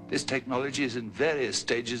 This technology is in various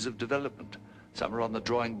stages of development. Some are on the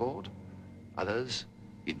drawing board, others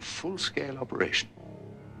in full-scale operation.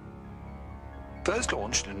 First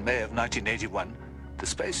launched in May of 1981, the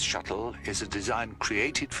Space Shuttle is a design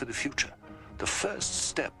created for the future, the first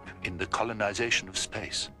step in the colonization of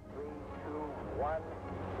space. 3, 2, 1.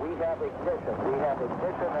 We have ignition. We have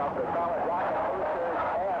ignition of the solid rocket boosters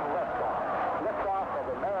and liftoff. Liftoff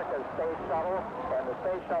of America's Space Shuttle, and the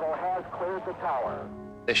Space Shuttle has cleared the tower.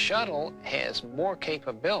 The shuttle has more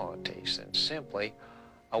capabilities than simply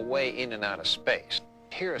a way in and out of space.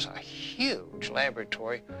 Here's a huge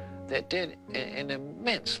laboratory that did an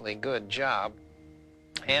immensely good job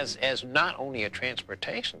as not only a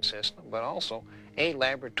transportation system, but also a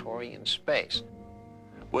laboratory in space.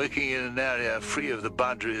 Working in an area free of the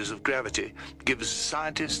boundaries of gravity gives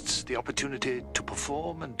scientists the opportunity to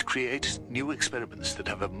perform and create new experiments that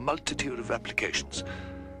have a multitude of applications.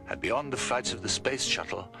 And beyond the flights of the Space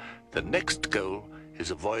Shuttle, the next goal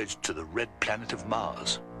is a voyage to the red planet of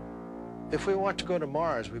Mars. If we want to go to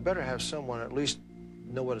Mars, we better have someone at least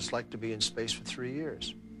know what it's like to be in space for 3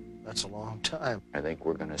 years. That's a long time. I think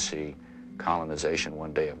we're going to see colonization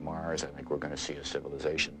one day of Mars. I think we're going to see a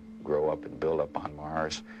civilization grow up and build up on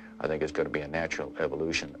Mars. I think it's going to be a natural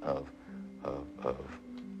evolution of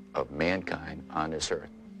mankind on this Earth.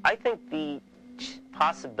 I think the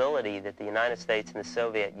possibility that the United States and the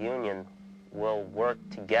Soviet Union will work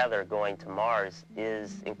together going to Mars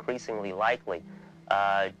is increasingly likely,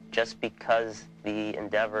 just because the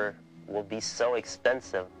endeavor will be so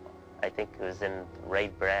expensive. I think it was in Ray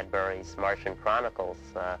Bradbury's Martian Chronicles,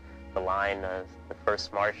 the line, the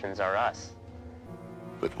first Martians are us.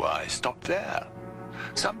 But why stop there?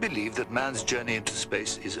 Some believe that man's journey into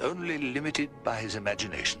space is only limited by his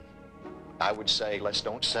imagination. I would say let's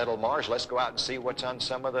don't settle Mars. Let's go out and see what's on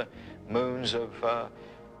some of the moons of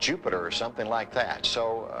Jupiter or something like that.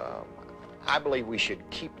 So I believe we should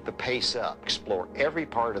keep the pace up, explore every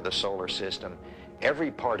part of the solar system,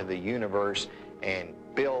 every part of the universe, and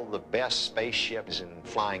build the best spaceships and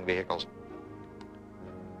flying vehicles.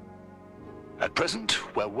 At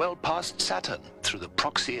present, we're well past Saturn through the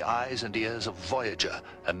proxy eyes and ears of Voyager,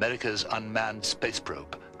 America's unmanned space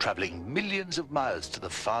probe, traveling millions of miles to the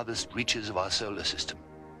farthest reaches of our solar system.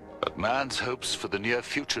 But man's hopes for the near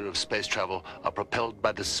future of space travel are propelled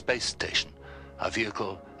by the space station, a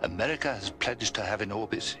vehicle America has pledged to have in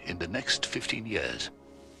orbit in the next 15 years.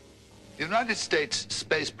 The United States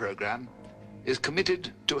space program is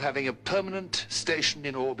committed to having a permanent station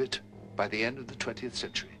in orbit by the end of the 20th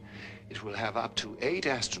century. It will have up to 8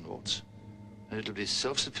 astronauts, and it'll be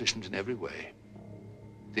self-sufficient in every way.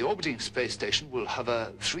 The orbiting space station will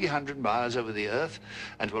hover 300 miles over the Earth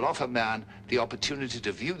and will offer man the opportunity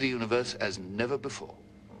to view the universe as never before.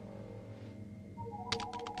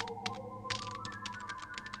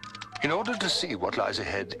 In order to see what lies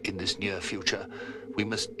ahead in this near future, we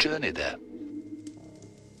must journey there.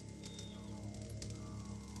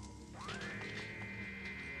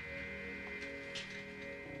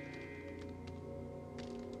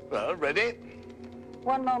 Well, ready?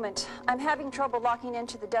 One moment. I'm having trouble locking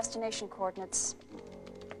into the destination coordinates.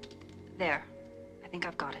 There. I think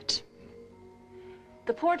I've got it.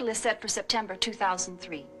 The portal is set for September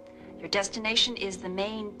 2003. Your destination is the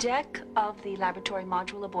main deck of the laboratory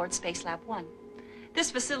module aboard Space Lab 1.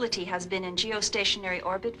 This facility has been in geostationary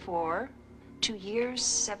orbit for 2 years,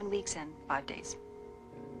 7 weeks, and 5 days.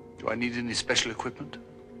 Do I need any special equipment?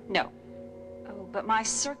 No. Oh, but my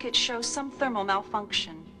circuit shows some thermal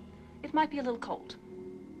malfunction. It might be a little cold.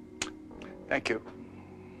 Thank you.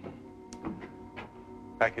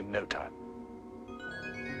 Back in no time.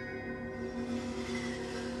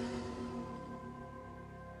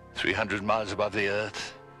 "300 miles above the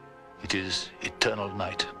Earth, it is eternal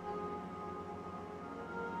night.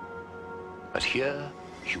 But here,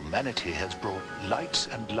 humanity has brought light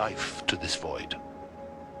and life to this void.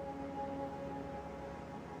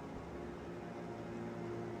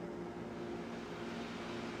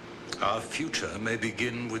 Our future may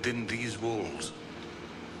begin within these walls.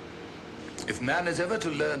 If man is ever to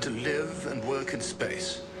learn to live and work in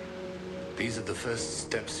space, these are the first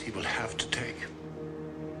steps he will have to take.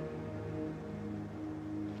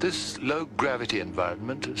 This low-gravity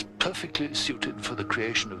environment is perfectly suited for the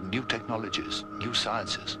creation of new technologies, new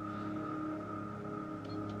sciences.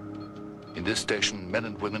 In this station, men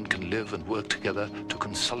and women can live and work together to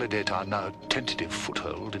consolidate our now tentative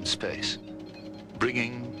foothold in space,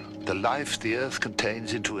 bringing the life the Earth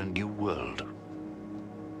contains into a new world.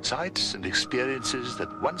 Sights and experiences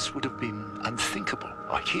that once would have been unthinkable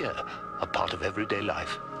are here, a part of everyday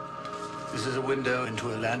life. This is a window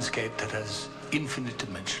into a landscape that has infinite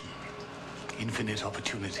dimension, infinite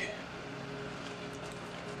opportunity.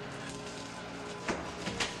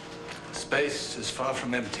 Space is far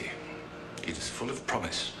from empty. It is full of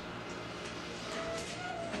promise.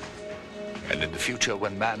 And in the future,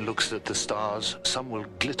 when man looks at the stars, some will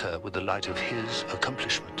glitter with the light of his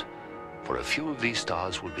accomplishment. For a few of these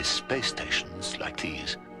stars will be space stations like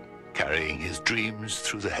these, carrying his dreams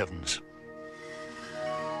through the heavens.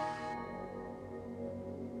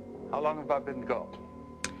 How long have I been gone?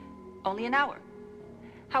 Only an hour.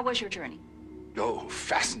 How was your journey? Oh,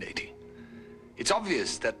 fascinating. It's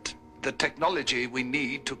obvious that the technology we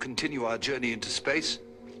need to continue our journey into space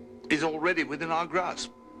is already within our grasp.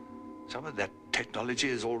 Some of that technology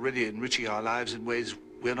is already enriching our lives in ways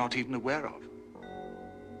we're not even aware of.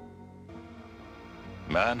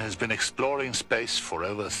 Man has been exploring space for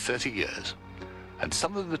over 30 years, and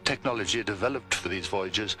some of the technology developed for these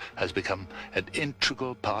voyages has become an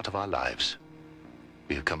integral part of our lives.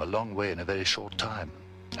 We have come a long way in a very short time,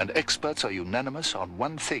 and experts are unanimous on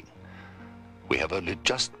one thing. We have only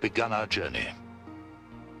just begun our journey.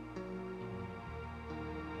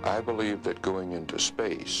 I believe that going into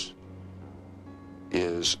space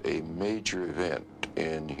is a major event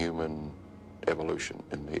in human evolution,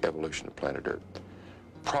 in the evolution of planet Earth.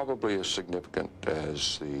 Probably as significant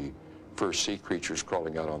as the first sea creatures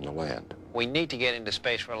crawling out on the land. We need to get into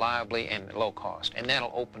space reliably and at low cost, and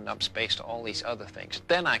that'll open up space to all these other things.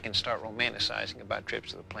 Then I can start romanticizing about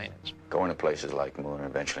trips to the planets. Going to places like the Moon and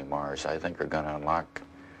eventually Mars, I think, are going to unlock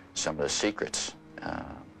some of the secrets,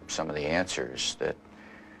 some of the answers that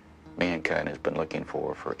mankind has been looking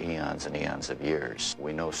for eons and eons of years.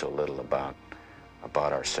 We know so little about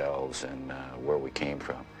ourselves and where we came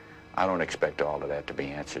from. I don't expect all of that to be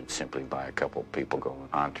answered simply by a couple of people going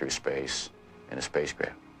on through space in a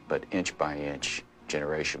spacecraft. But inch by inch,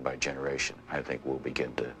 generation by generation, I think we'll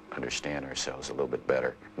begin to understand ourselves a little bit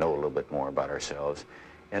better, know a little bit more about ourselves,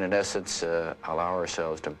 and in essence, allow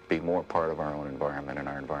ourselves to be more part of our own environment, and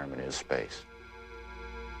our environment is space.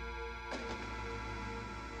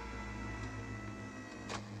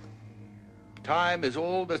 Time is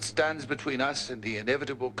all that stands between us and the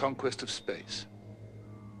inevitable conquest of space.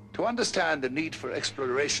 To understand the need for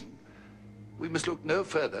exploration, we must look no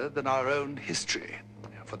further than our own history.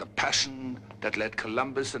 For the passion that led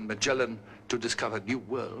Columbus and Magellan to discover new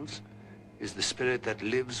worlds is the spirit that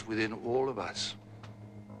lives within all of us.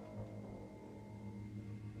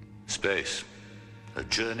 Space, a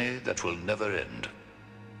journey that will never end.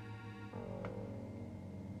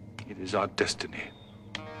 It is our destiny.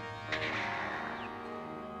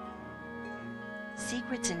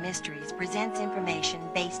 Secrets and Mysteries presents information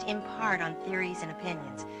based in part on theories and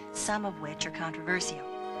opinions, some of which are controversial.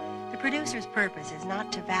 The producer's purpose is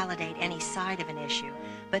not to validate any side of an issue,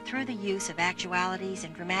 but through the use of actualities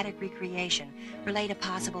and dramatic recreation, relate a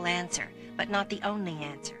possible answer, but not the only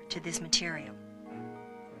answer, to this material.